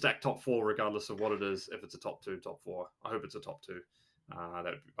another stacked top 4 regardless of what it is. If it's a top 2, top 4. I hope it's a top 2.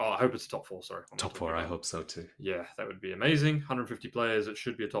 I hope it's a top 4, sorry. Top 4, I hope so too. Yeah, that would be amazing. 150 players, it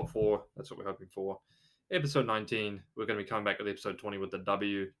should be a top 4. That's what we're hoping for. Episode 19, we're going to be coming back with episode 20 with the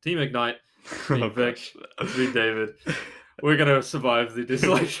W. Team Ignite, me Vic, me David. We're going to survive the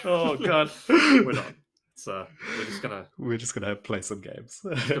desolation. Oh, God. We're not. So we're just gonna play some games.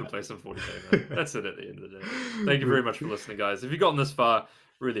 Just gonna play some 40k, man. That's it at the end of the day. Thank you very much for listening, guys. If you've gotten this far,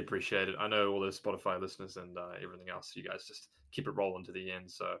 really appreciate it. I know all those Spotify listeners and everything else. You guys just keep it rolling to the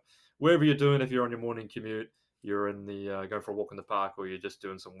end. So wherever you're doing, if you're on your morning commute, you're in the going for a walk in the park, or you're just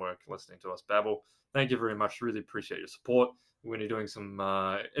doing some work listening to us babble, thank you very much. Really appreciate your support. We're going to be doing some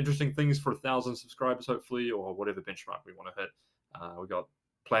interesting things for 1,000 subscribers, hopefully, or whatever benchmark we want to hit. We got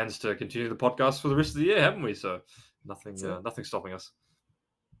plans to continue the podcast for the rest of the year, haven't we? So nothing stopping us.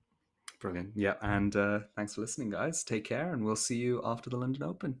 Brilliant. Yeah, and thanks for listening, guys. Take care, and we'll see you after the London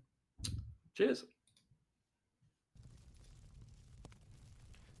Open. Cheers.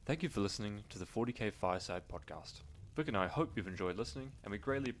 Thank you for listening to the 40k Fireside podcast. Vic and I hope you've enjoyed listening, and we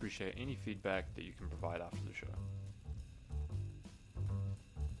greatly appreciate any feedback that you can provide after the show.